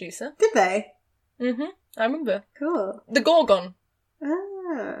Adventures did Medusa. Did they? I remember. Cool. The Gorgon.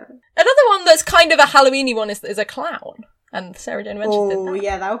 Ah. Another one that's kind of a Halloweeny one is a clown. And Sarah Jane Adventures did that. Oh,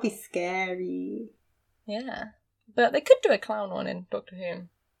 yeah, that would be scary. Yeah. But they could do a clown one in Doctor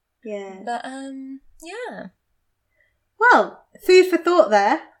Who. Yeah. But, yeah. Well, food for thought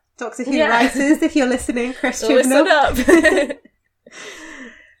there. Doctor Who writers, if you're listening, Chris Listen up.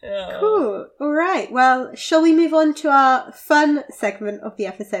 Cool. All right. Well, shall we move on to our fun segment of the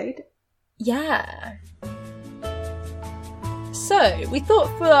episode? Yeah. So, we thought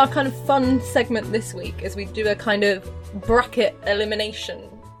for our kind of fun segment this week is we'd do a kind of bracket elimination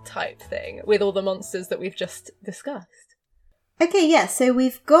type thing with all the monsters that we've just discussed. Okay, yeah, so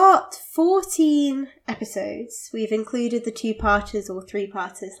we've got 14 episodes. We've included the 2-parters or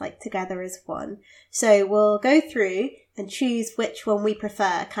 3-parters, like, together as one. So we'll go through and choose which one we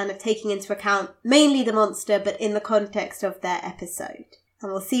prefer, kind of taking into account mainly the monster, but in the context of their episode.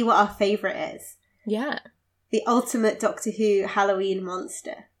 And we'll see what our favourite is. Yeah. The ultimate Doctor Who Halloween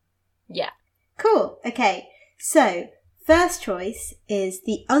monster. Yeah. Cool. Okay, so first choice is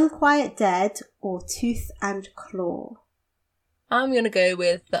the Unquiet Dead or Tooth and Claw. I'm going to go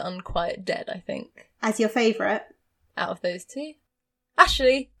with the Unquiet Dead, I think. As your favourite? Out of those two.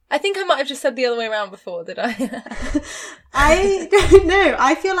 Actually, I think I might have just said the other way around before, did I? I don't know.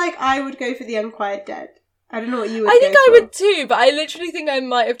 I feel like I would go for the Unquiet Dead. I don't know what you would I think I for. would too, but I literally think I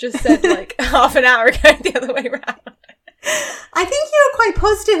might have just said, like, half an hour ago the other way around. I think you were quite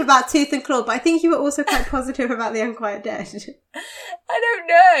positive about Tooth and Claw, but I think you were also quite positive about the Unquiet Dead. I don't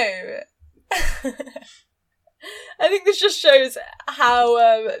know. I think this just shows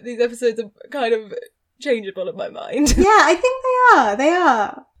how these episodes are kind of changeable in my mind. Yeah, I think they are. They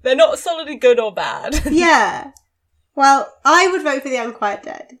are. They're not solidly good or bad. Yeah. Well, I would vote for the Unquiet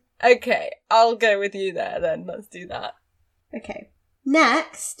Dead. Okay, I'll go with you there then. Let's do that. Okay.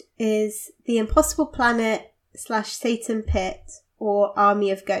 Next is the Impossible Planet / Satan Pit or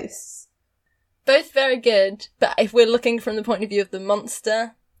Army of Ghosts. Both very good, but if we're looking from the point of view of the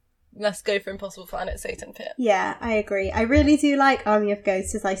monster, let's go for Impossible Planet, Satan Pit. Yeah, I agree. I really do like Army of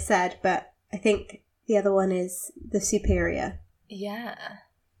Ghosts, as I said, but I think the other one is the superior. Yeah.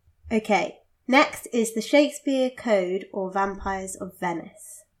 Okay. Next is the Shakespeare Code or Vampires of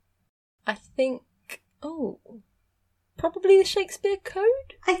Venice. I think Oh. Probably the Shakespeare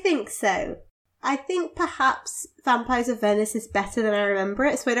Code? I think so. I think perhaps Vampires of Venice is better than I remember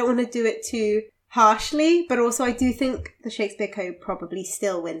it, so I don't want to do it too harshly, but also I do think the Shakespeare Code probably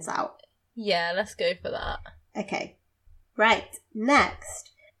still wins out. Yeah, let's go for that. Okay. Right,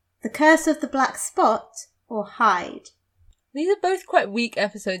 next. The Curse of the Black Spot or Hyde? These are both quite weak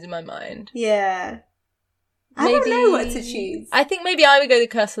episodes in my mind. Yeah. I don't know what to choose. I think maybe I would go the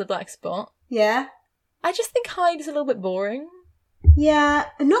Curse of the Black Spot. Yeah? I just think Hyde is a little bit boring. Yeah,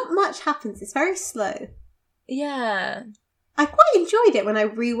 not much happens. It's very slow. Yeah. I quite enjoyed it when I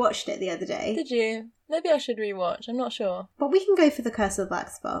rewatched it the other day. Did you? Maybe I should rewatch. I'm not sure. But we can go for the Curse of the Black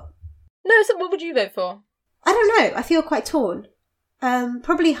Spot. No, so what would you vote for? I don't know. I feel quite torn.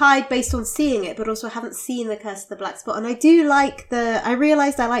 Probably Hyde based on seeing it, but also I haven't seen the Curse of the Black Spot. And I do like I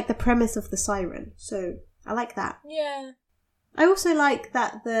realised I like the premise of the siren. So I like that. Yeah. I also like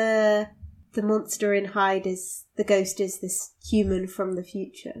that the monster in Hyde the ghost is this human from the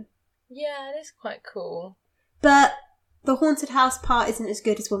future. Yeah, it is quite cool. But the haunted house part isn't as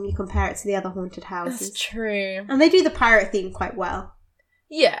good as when you compare it to the other haunted houses. That's true. And they do the pirate theme quite well.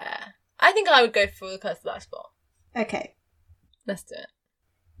 Yeah. I think I would go for the Curse of the Black Spot. Okay. Let's do it.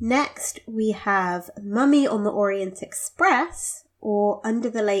 Next, we have Mummy on the Orient Express or Under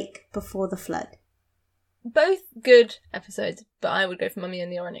the Lake Before the Flood. Both good episodes, but I would go for Mummy on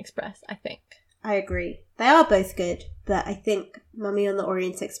the Orient Express, I think. I agree. They are both good, but I think Mummy on the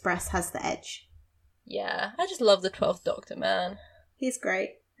Orient Express has the edge. Yeah, I just love the 12th Doctor, man. He's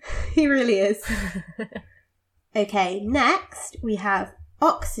great. He really is. Okay, next we have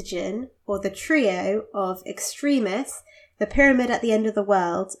Oxygen, or the trio of Extremis, The Pyramid at the End of the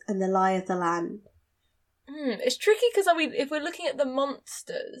World, and The Lie of the Land. It's tricky because if we're looking at the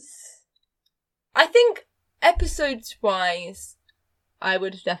monsters, I think episodes-wise, I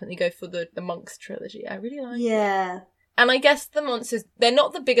would definitely go for the Monks trilogy. I really like it. Yeah. And I guess the monsters, they're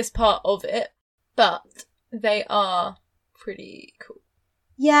not the biggest part of it, but they are pretty cool.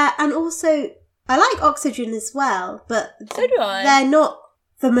 Yeah, and also, I like Oxygen as well, but so do I. They're not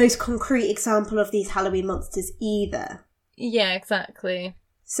the most concrete example of these Halloween monsters either. Yeah, exactly.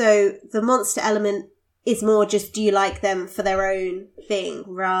 So the monster element is more just, do you like them for their own thing,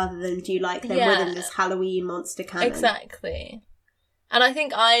 rather than do you like them within this Halloween monster canon? Exactly. And I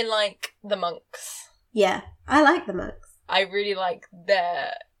think I like the monks. Yeah, I like the monks. I really like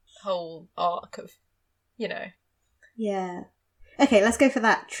their whole arc of, Yeah. Okay, let's go for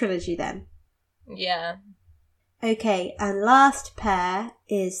that trilogy then. Yeah. Okay, and last pair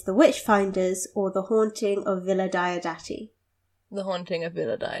is The Witchfinders or The Haunting of Villa Diodati. The Haunting of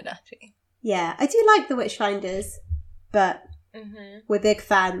Villa Diodati. Yeah, I do like The Witchfinders, but we're big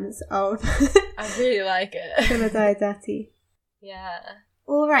fans of I really like it. Villa Diodati. Yeah.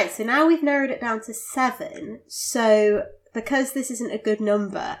 Alright, so now we've narrowed it down to 7. So, because this isn't a good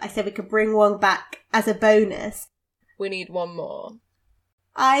number, I said we could bring one back as a bonus. We need one more.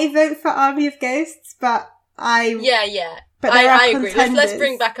 I vote for Army of Ghosts, but Yeah. But I agree. Let's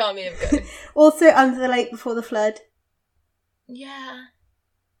bring back Army of Ghosts. Also, Under the Lake Before the Flood. Yeah.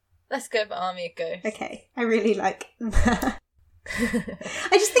 Let's go for Army of Ghosts. Okay, I really like that.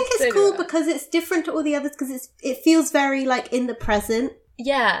 I just think it's cool because it's different to all the others because it feels very in the present.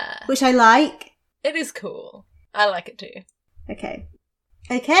 Yeah. Which I like. It is cool. I like it too. Okay,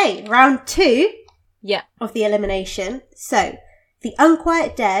 round 2. Yeah. Of the elimination. So, The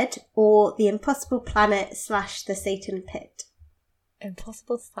Unquiet Dead or The Impossible Planet / The Satan Pit.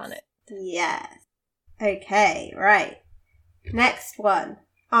 Impossible Planet. Yes. Okay, right. Next one.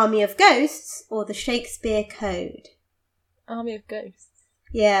 Army of Ghosts or The Shakespeare Code. Army of Ghosts.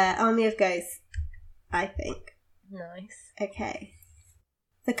 Yeah, Army of Ghosts, I think. Nice. Okay.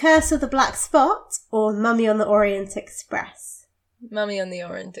 The Curse of the Black Spot or Mummy on the Orient Express? Mummy on the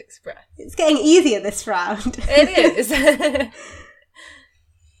Orient Express. It's getting easier this round. It is.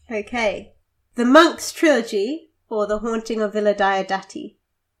 Okay. The Monks Trilogy or The Haunting of Villa Diodati?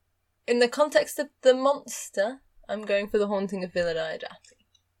 In the context of the monster, I'm going for The Haunting of Villa Diodati.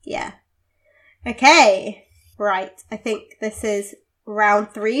 Yeah. Okay. Right. I think this is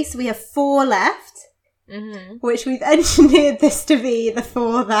round 3, so we have 4 left. Which we've engineered this to be the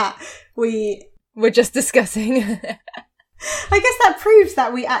 4 that we're just discussing. I guess that proves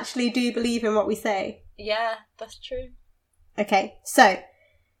that we actually do believe in what we say. Yeah, that's true. Okay, so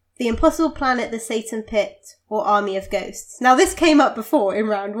The Impossible Planet, The Satan Pit, or Army of Ghosts. Now this came up before in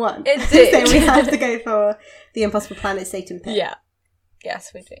round 1. It did. So we have to go for The Impossible Planet, Satan Pit. Yeah.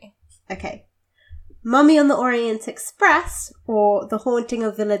 Yes, we do. Okay. Mummy on the Orient Express or The Haunting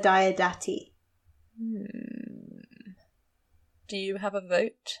of Villa Diodati? Do you have a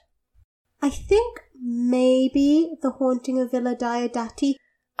vote? I think maybe The Haunting of Villa Diodati.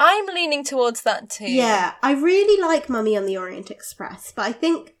 I'm leaning towards that too. Yeah, I really like Mummy on the Orient Express, but I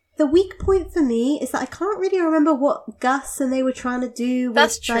think the weak point for me is that I can't really remember what Gus and they were trying to do.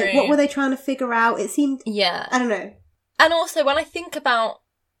 That's true. Like, what were they trying to figure out? It seemed... Yeah. I don't know. And also, when I think about...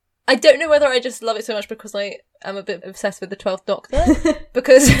 I don't know whether I just love it so much because I am a bit obsessed with the 12th Doctor.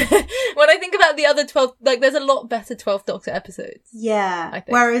 Because when I think about the other 12th... Like, there's a lot better 12th Doctor episodes. Yeah. I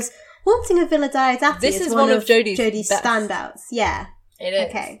think. Whereas Haunting of Villa Diodati is one of Jodie's standouts. Yeah. It is.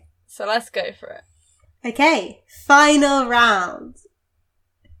 Okay. So let's go for it. Okay. Final round.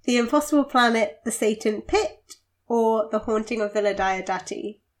 The Impossible Planet, The Satan Pit, or The Haunting of Villa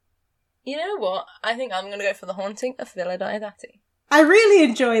Diodati? You know what? I think I'm going to go for The Haunting of Villa Diodati. I really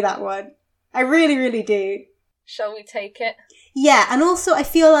enjoy that one. I really, really do. Shall we take it? Yeah, and also I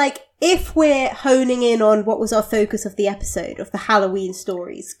feel like if we're honing in on what was our focus of the episode, of the Halloween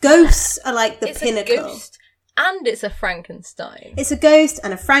stories, ghosts are like the pinnacle. It's a ghost and it's a Frankenstein. It's a ghost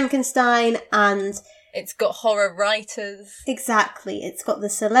and a Frankenstein, and... It's got horror writers. Exactly. It's got the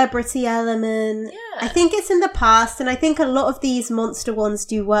celebrity element. Yeah. I think it's in the past, and I think a lot of these monster ones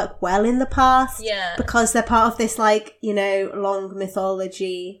do work well in the past. Yeah. Because they're part of this, like, you know, long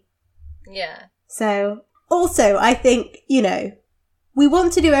mythology. Yeah. So, also, I think, you know, we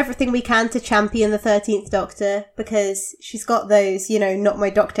want to do everything we can to champion the 13th Doctor, because she's got those, you know, not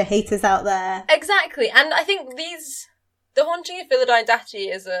my Doctor haters out there. Exactly. And I think The Haunting of Villa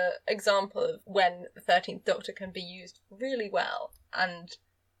Diodati is an example of when the 13th Doctor can be used really well. And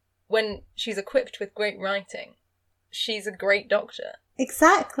when she's equipped with great writing, she's a great Doctor.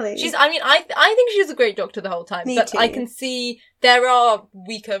 Exactly. I think she's a great Doctor the whole time. Me but too. I can see there are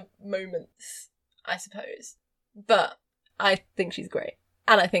weaker moments, I suppose. But I think she's great.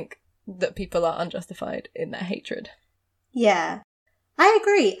 And I think that people are unjustified in their hatred. Yeah. I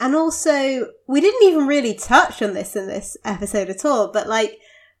agree. And also, we didn't even really touch on this in this episode at all, but like,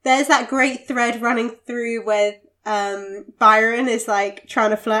 there's that great thread running through where Byron is like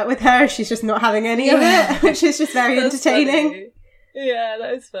trying to flirt with her. She's just not having any of it, which is just very entertaining. Funny. Yeah,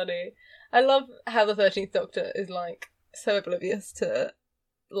 that is funny. I love how the 13th Doctor is like so oblivious to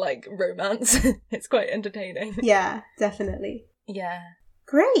like romance. It's quite entertaining. Yeah, definitely. Yeah.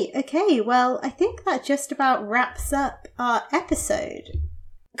 Great. Okay, well, I think that just about wraps up our episode.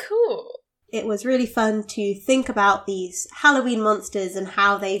 Cool. It was really fun to think about these Halloween monsters and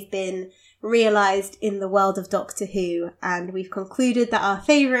how they've been realised in the world of Doctor Who, and we've concluded that our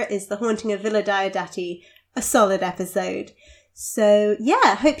favourite is The Haunting of Villa Diodati, a solid episode. So,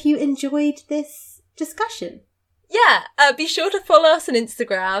 yeah, hope you enjoyed this discussion. Yeah, be sure to follow us on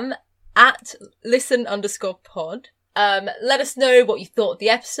Instagram at listen_pod. Let us know what you thought of the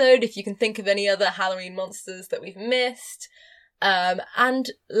episode, if you can think of any other Halloween monsters that we've missed.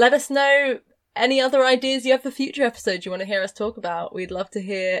 And let us know any other ideas you have for future episodes you want to hear us talk about. We'd love to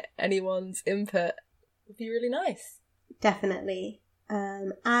hear anyone's input. It would be really nice. Definitely.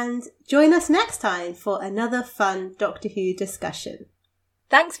 And join us next time for another fun Doctor Who discussion.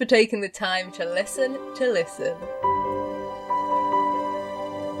 Thanks for taking the time to listen.